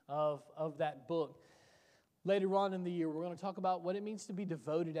of that book. Later on in the year, we're going to talk about what it means to be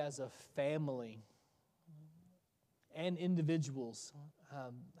devoted as a family and individuals,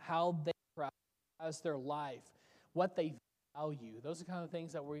 how they prioritize their life, what they value. Those are the kind of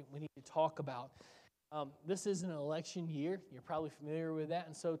things that we need to talk about. This is an election year. You're probably familiar with that.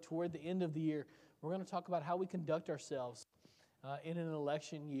 And so toward the end of the year, we're going to talk about how we conduct ourselves in an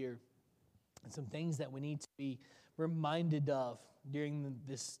election year and some things that we need to be reminded of during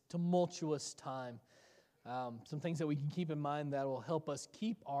this tumultuous time. Some things that we can keep in mind that will help us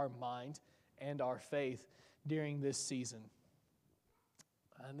keep our mind and our faith during this season.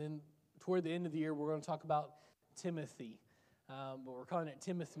 And then toward the end of the year, we're going to talk about Timothy. But we're calling it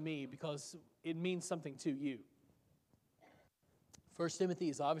Timothy because it means something to you. First Timothy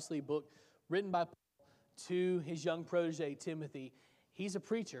is obviously a book written by Paul to his young protege, Timothy. He's a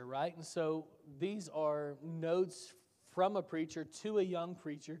preacher, right? And so these are notes from a preacher to a young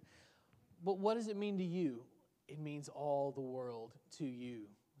preacher. But what does it mean to you? It means all the world to you.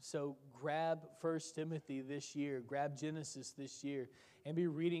 So grab 1 Timothy this year, grab Genesis this year, and be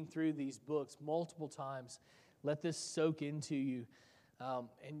reading through these books multiple times. Let this soak into you,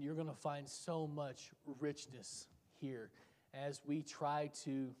 and you're going to find so much richness here as we try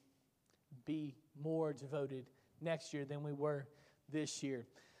to be more devoted next year than we were this year.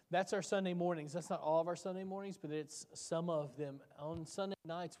 That's our Sunday mornings. That's not all of our Sunday mornings, but it's some of them. On Sunday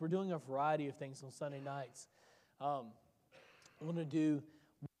nights, we're doing a variety of things on Sunday nights. I'm going to do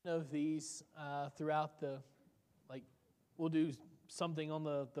one of these throughout we'll do something on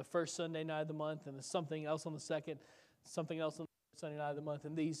the first Sunday night of the month, and something else on the second, something else on the Sunday night of the month,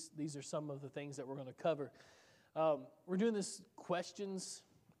 and these are some of the things that we're going to cover. We're doing this questions,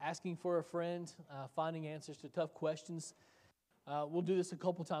 asking for a friend, finding answers to tough questions. We'll do this a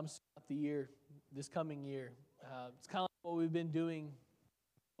couple times throughout the year, this coming year. It's kind of like what we've been doing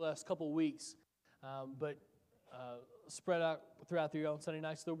the last couple of weeks, but spread out throughout the year on Sunday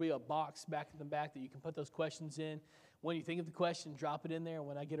nights. There'll be a box back in the back that you can put those questions in. When you think of the question, drop it in there.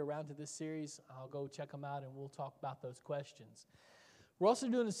 When I get around to this series, I'll go check them out and we'll talk about those questions. We're also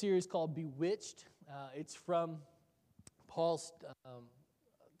doing a series called Bewitched. It's from Paul's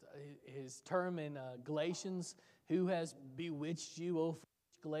his term in Galatians. Who has bewitched you, O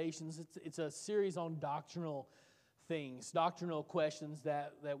Galatians? It's a series on doctrinal things, doctrinal questions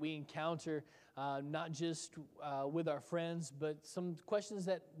that we encounter, not just with our friends, but some questions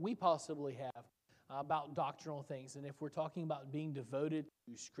that we possibly have about doctrinal things. And if we're talking about being devoted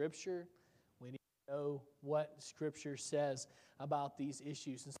to Scripture, we need to know what Scripture says about these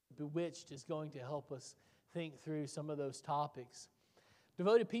issues. And so Bewitched is going to help us think through some of those topics.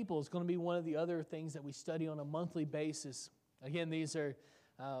 Devoted People is going to be one of the other things that we study on a monthly basis. Again, these are,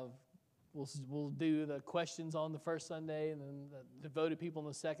 we'll do the questions on the first Sunday and then the Devoted People on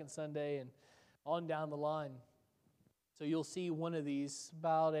the second Sunday and on down the line. So you'll see one of these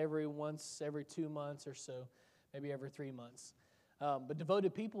about every 2 months or so, maybe every 3 months. But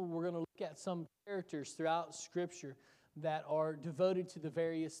Devoted People, we're going to look at some characters throughout Scripture that are devoted to the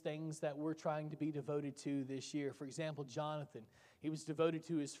various things that we're trying to be devoted to this year. For example, Jonathan. He was devoted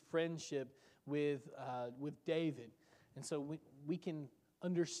to his friendship with David. And so we can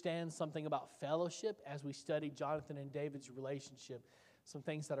understand something about fellowship as we study Jonathan and David's relationship, some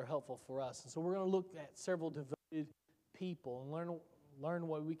things that are helpful for us. And so we're going to look at several devoted people and learn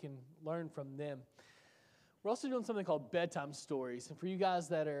what we can learn from them. We're also doing something called bedtime stories. And for you guys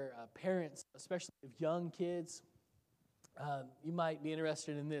that are parents, especially of young kids, you might be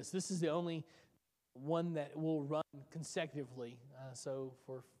interested in this. This is the only one that will run consecutively. So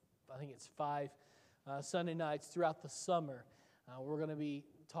for, I think it's 5 Sunday nights throughout the summer, we're going to be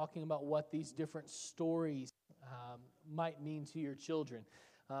talking about what these different stories might mean to your children.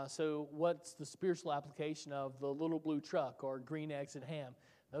 So what's the spiritual application of the little blue truck or green eggs and ham?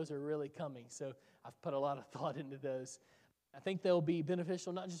 Those are really coming. So I've put a lot of thought into those. I think they'll be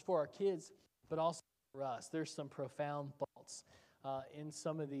beneficial not just for our kids, but also for us. There's some profound thoughts in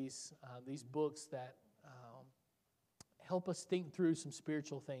some of these books that help us think through some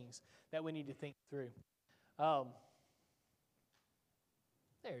spiritual things that we need to think through. There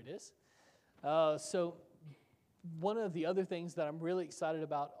it is. So one of the other things that I'm really excited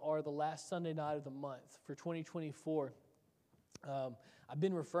about are the last Sunday night of the month for 2024. I've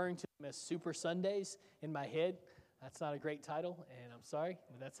been referring to them as Super Sundays in my head. That's not a great title, and I'm sorry,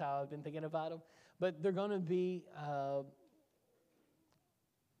 but that's how I've been thinking about them. But they're going to be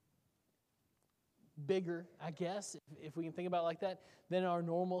bigger, I guess, if we can think about it like that, than our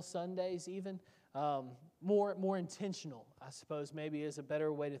normal Sundays even. More intentional, I suppose, maybe is a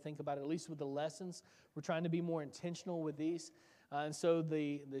better way to think about it, at least with the lessons. We're trying to be more intentional with these. And so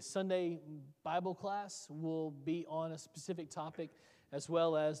the Sunday Bible class will be on a specific topic, as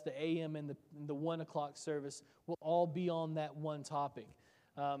well as the AM and the 1 o'clock service will all be on that one topic.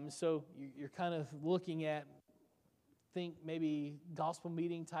 So you're kind of looking at, think maybe gospel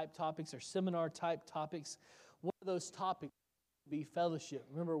meeting type topics or seminar type topics. One of those topics will be fellowship.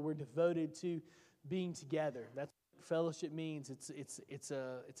 Remember, we're devoted to being together. That's what fellowship means. It's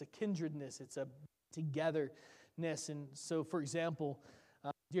a kindredness. It's a togetherness. And so, for example,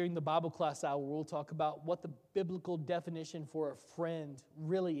 during the Bible class hour, we'll talk about what the biblical definition for a friend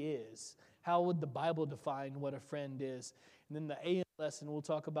really is. How would the Bible define what a friend is? And then the AM lesson, we'll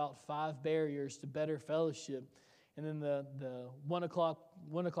talk about 5 barriers to better fellowship. And then the 1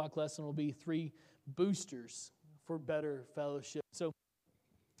 o'clock lesson will be 3 boosters for better fellowship. So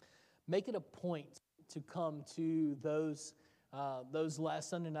make it a point to come to those last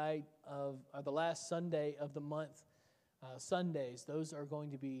Sunday night or the last Sunday of the month Sundays. Those are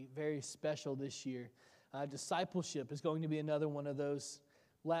going to be very special this year. Discipleship is going to be another one of those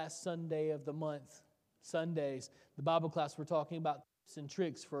last Sunday of the month Sundays. The Bible class, we're talking about tips and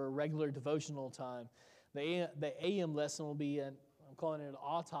tricks for a regular devotional time. The AM lesson will be, I'm calling it an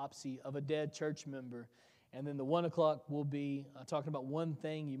autopsy of a dead church member. And then the 1 o'clock will be talking about one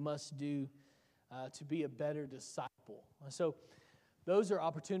thing you must do to be a better disciple. So those are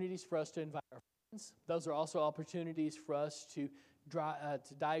opportunities for us to invite our friends. Those are also opportunities for us to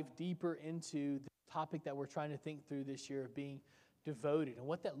dive deeper into the topic that we're trying to think through this year of being devoted and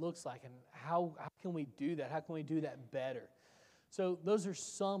what that looks like and how can we do that? How can we do that better? So those are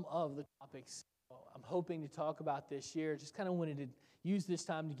some of the topics I'm hoping to talk about this year. Just kind of wanted to use this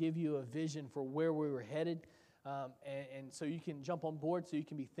time to give you a vision for where we were headed, and so you can jump on board, so you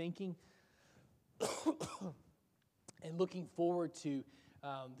can be thinking and looking forward to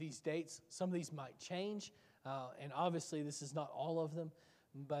these dates. Some of these might change, and obviously this is not all of them,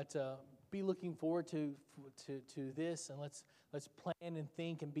 but be looking forward to this, and let's plan and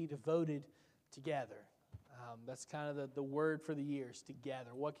think and be devoted together. That's kind of the word for the years,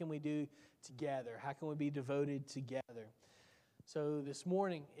 together. What can we do together? How can we be devoted together? So this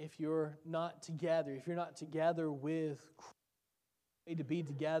morning, if you're not together with Christ, to be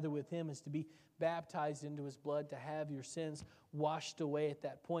together with Him is to be baptized into His blood, to have your sins washed away at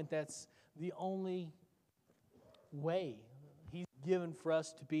that point. That's the only way He's given for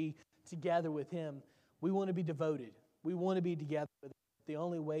us to be together with Him. We want to be devoted. We want to be together with Him. The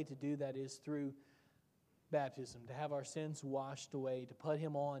only way to do that is through baptism, to have our sins washed away, to put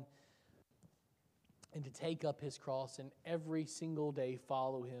Him on, and to take up His cross and every single day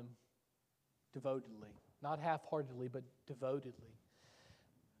follow Him devotedly. Not half-heartedly, but devotedly.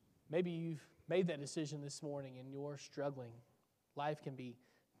 Maybe you've made that decision this morning and you're struggling. Life can be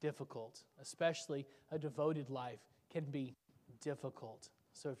difficult, especially a devoted life can be difficult.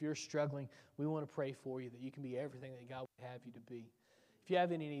 So if you're struggling, we want to pray for you that you can be everything that God would have you to be. If you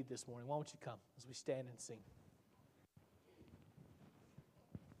have any need this morning, why don't you come as we stand and sing?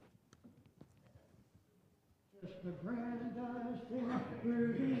 Just the grand I sing,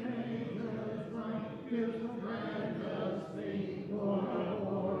 through the angels ring, just the grand I sing, Lord,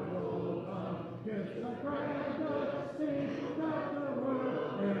 will come. Just the grand I sing, that the word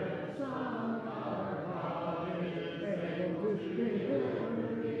and song our God is able to speak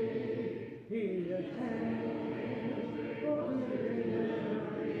liberty. He is able to liberty.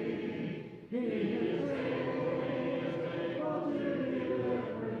 He is able to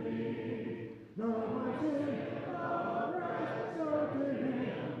liberty. Lord, my sin.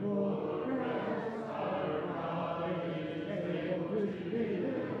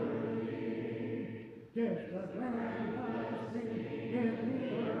 Just the grand I sing in the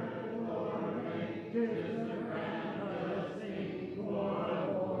earth, Lord, just the grand I sing,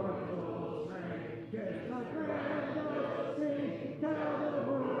 Lord.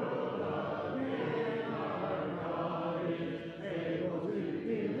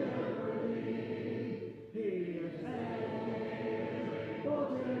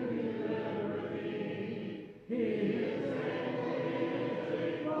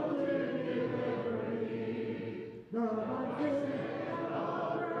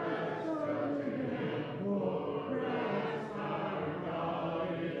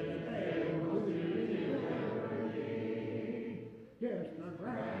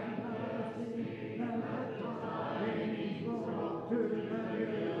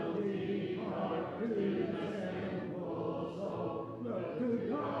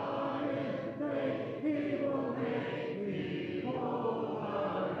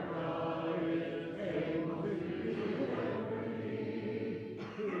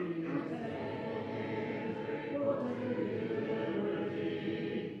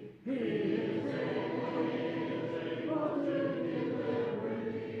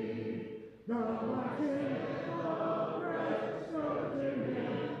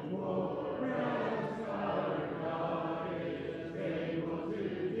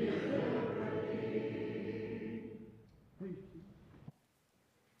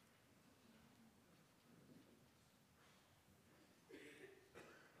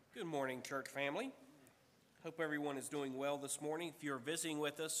 Good morning, church family. Hope everyone is doing well this morning. If you're visiting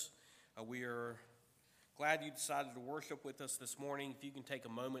with us, we are glad you decided to worship with us this morning. If you can take a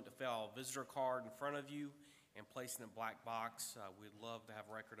moment to fill out a visitor card in front of you and place it in a black box, we'd love to have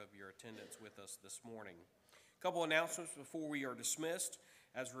a record of your attendance with us this morning. A couple announcements before we are dismissed.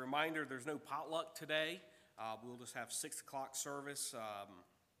 As a reminder, there's no potluck today. We'll just have 6 o'clock service.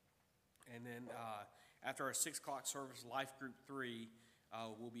 And then after our 6 o'clock service, Life Group 3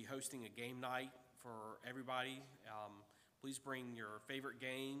 will be hosting a game night for everybody. Please bring your favorite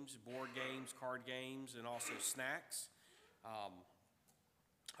games, board games, card games, and also snacks.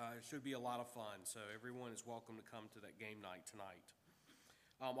 It should be a lot of fun, so everyone is welcome to come to that game night tonight.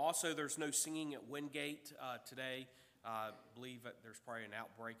 Also, there's no singing at Wingate today. I believe that there's probably an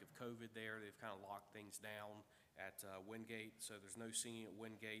outbreak of COVID there. They've kind of locked things down at Wingate, so there's no singing at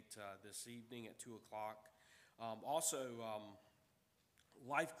Wingate this evening at 2 o'clock.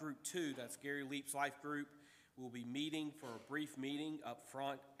 Life Group 2, that's Gary Leap's Life Group, will be meeting for a brief meeting up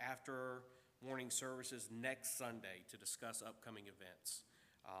front after morning services next Sunday to discuss upcoming events.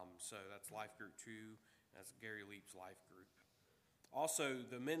 So that's Life Group 2, that's Gary Leap's Life Group. Also,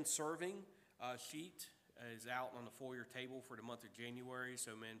 the men's serving sheet is out on the foyer table for the month of January,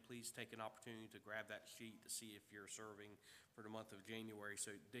 so men, please take an opportunity to grab that sheet to see if you're serving for the month of January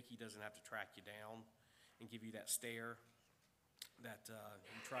so Dickie doesn't have to track you down and give you that stare that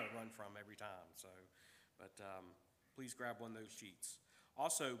you try to run from every time. Please grab one of those sheets.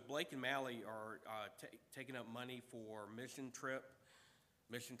 Also, Blake and Mally are taking up money for mission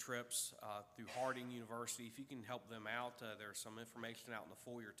trips through Harding University. If you can help them out, there's some information out on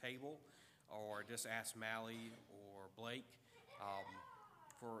the foyer table, or just ask Mally or Blake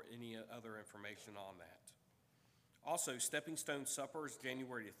for any other information on that. Also, Stepping Stone Supper is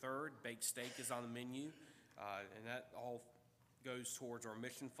January the 3rd. Baked steak is on the menu, and that all goes towards our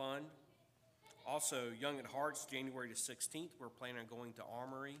mission fund. Also, Young at Hearts, January the 16th. We're planning on going to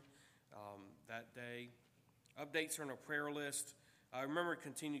Armory that day. Updates are on our prayer list. Remember to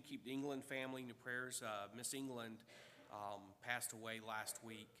continue to keep the England family in your prayers. Miss England passed away last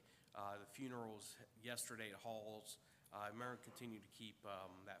week. The funeral was yesterday at Halls. Remember to continue to keep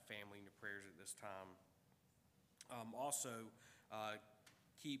that family in your prayers at this time.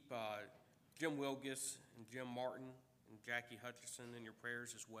 Keep Jim Wilgus and Jim Martin and Jackie Hutchison in your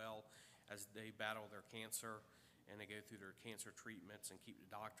prayers as well as they battle their cancer and they go through their cancer treatments, and keep the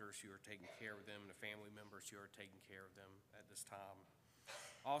doctors who are taking care of them and the family members who are taking care of them at this time.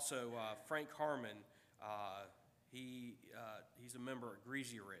 Also, Frank Harmon, he's a member at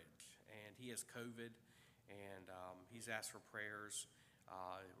Greasy Ridge, and he has COVID, and he's asked for prayers.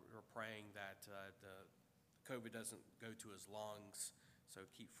 We're praying that the COVID doesn't go to his lungs, so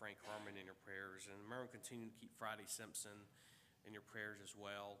keep Frank Harmon in your prayers. And remember, continue to keep Friday Simpson in your prayers as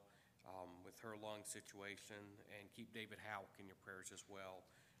well with her lung situation, and keep David Houck in your prayers as well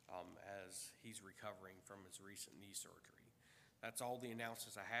as he's recovering from his recent knee surgery. That's all the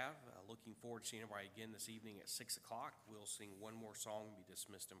announcements I have. Looking forward to seeing everybody again this evening at 6 o'clock. We'll sing one more song and be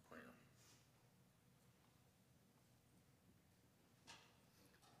dismissed in prayer.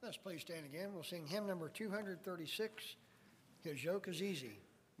 Let's please stand again. We'll sing hymn number 236, His Yoke is Easy.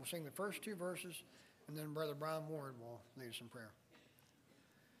 We'll sing the first 2 verses, and then Brother Brian Ward will lead us in prayer.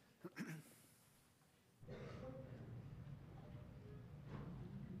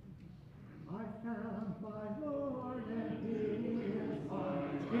 I found my Lord and He is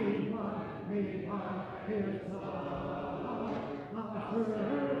mine. He brought me by His side. I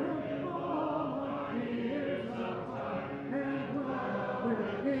heard Him all my fears apart, and dwelt with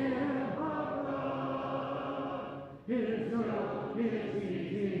Him above. His yoke is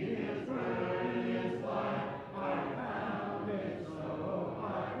easy, His burden is light. I found it so, I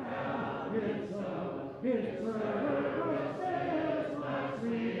found it so. His burden says my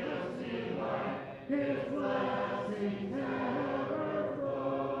sweetest delight. His blessings never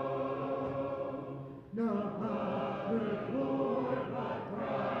flow. No other Lord but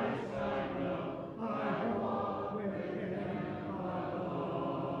Christ I know. I walk with Him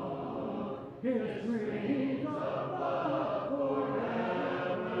alone. His streams of love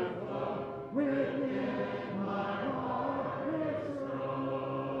forever flow. Within my heart is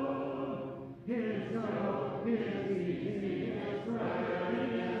throne. His yoke is easy, His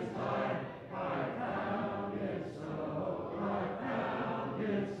burden is light. I found it so, I found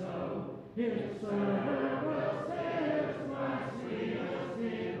it so. His service is my sweetest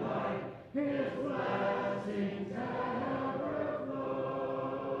delight. His blessings ever flow.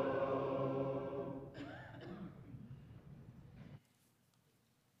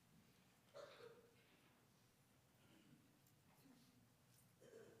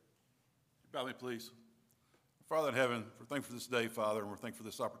 Bow me, please. Father in heaven, we're thankful for this day, Father, and we're thankful for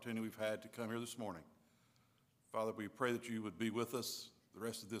this opportunity we've had to come here this morning. Father, we pray that you would be with us the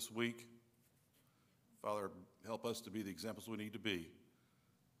rest of this week. Father, help us to be the examples we need to be.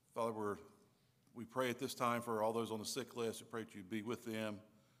 Father, we pray at this time for all those on the sick list. We pray that you be with them,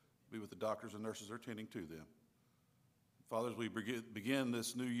 be with the doctors and nurses that are tending to them. Father, as we begin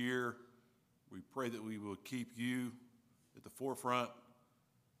this new year, we pray that we will keep you at the forefront.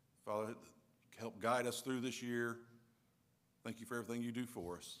 Father, help guide us through this year. Thank you for everything you do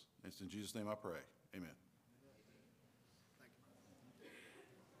for us. It's in Jesus' name I pray. Amen.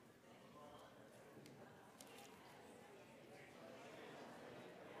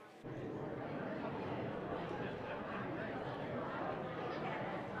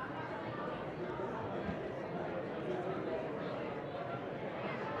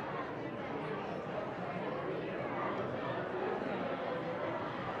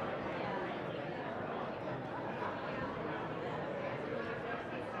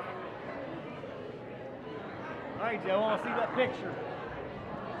 All right, Joe, I want to see that picture.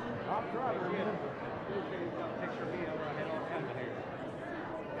 I'll try to remember. Picture of me over, I had all kinds of hair.